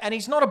there, and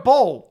he's not a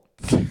ball.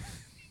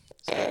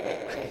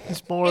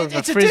 It's more of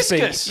It's a a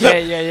frisbee. discus.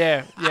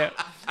 Yeah.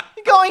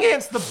 You're going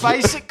against the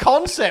basic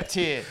concept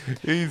here.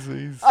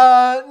 Easy.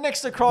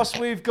 Next across,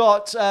 we've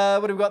got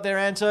what have we got there,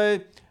 Anto?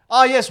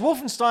 Oh yes,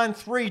 Wolfenstein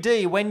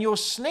 3D. When you're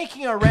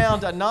sneaking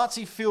around a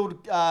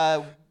Nazi-filled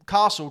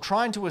castle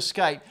trying to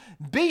escape,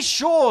 be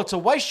sure to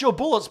waste your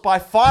bullets by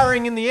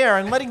firing in the air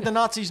and letting the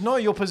Nazis know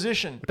your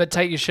position. But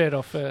take your shirt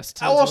off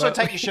first. I'll also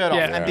take your shirt off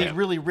Yeah. and be Yeah.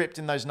 really ripped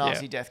in those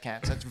Nazi Yeah. death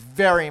camps. That's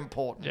very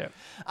important.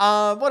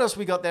 Yeah. What else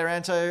we got there,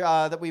 Anto?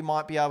 That we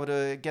might be able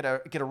to get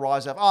a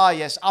rise of. Ah,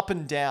 yes, up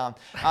and down.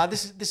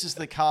 This is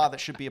the car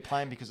that should be a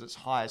plane because it's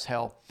high as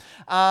hell.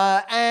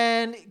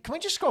 And can we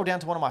just scroll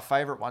down to one of my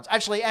favorite ones?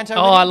 Actually, Anto.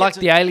 Oh, I like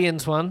the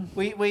aliens one.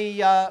 We you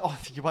won't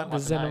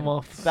like the name.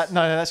 Xenomorphs.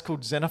 No, that's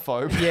called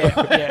Xenophobe.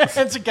 Yeah, yeah.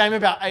 It's a game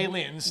about aliens.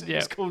 Yeah.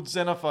 It's called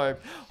Xenophobe.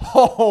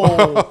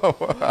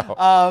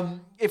 Oh.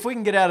 If we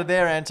can get out of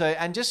there, Anto,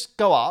 and just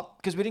go up,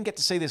 because we didn't get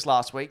to see this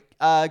last week,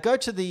 go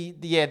to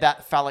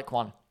that phallic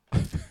one.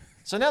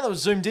 So now that we've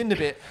zoomed in a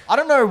bit, I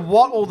don't know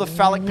what all the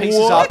phallic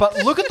pieces are,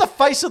 but look at the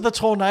face of the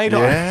tornado.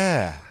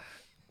 Yeah.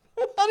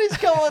 What is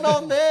going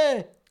on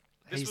there?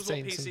 This He's was what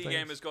seen some PC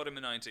things. gamers got in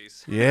the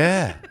 90s.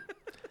 Yeah.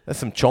 There's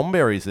some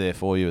chomberries there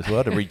for you as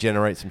well to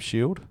regenerate some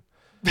shield.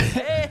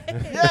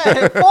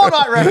 Yeah,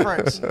 Fortnite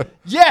reference.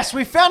 Yes,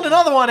 we found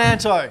another one,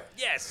 Anto.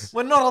 Yes.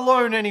 We're not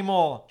alone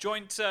anymore.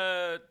 Joint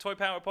Toy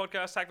Power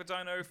Podcast Hack the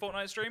Dino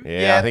Fortnite stream.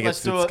 Yeah, I think let's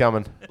it's do it.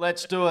 coming.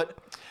 Let's do it.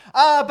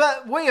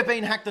 But we have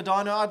been Hack the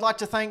Dino. I'd like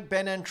to thank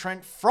Ben and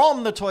Trent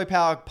from the Toy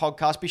Power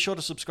Podcast. Be sure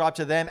to subscribe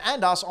to them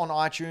and us on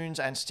iTunes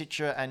and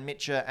Stitcher and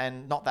Mitcher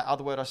and not that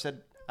other word I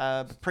said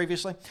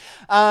previously.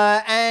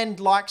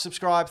 And like,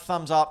 subscribe,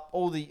 thumbs up,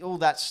 all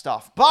that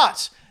stuff.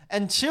 But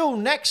until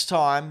next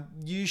time,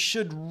 you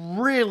should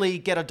really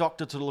get a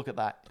doctor to look at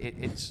that.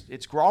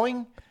 It's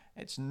growing.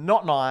 It's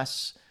not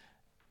nice.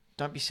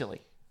 Don't be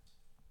silly.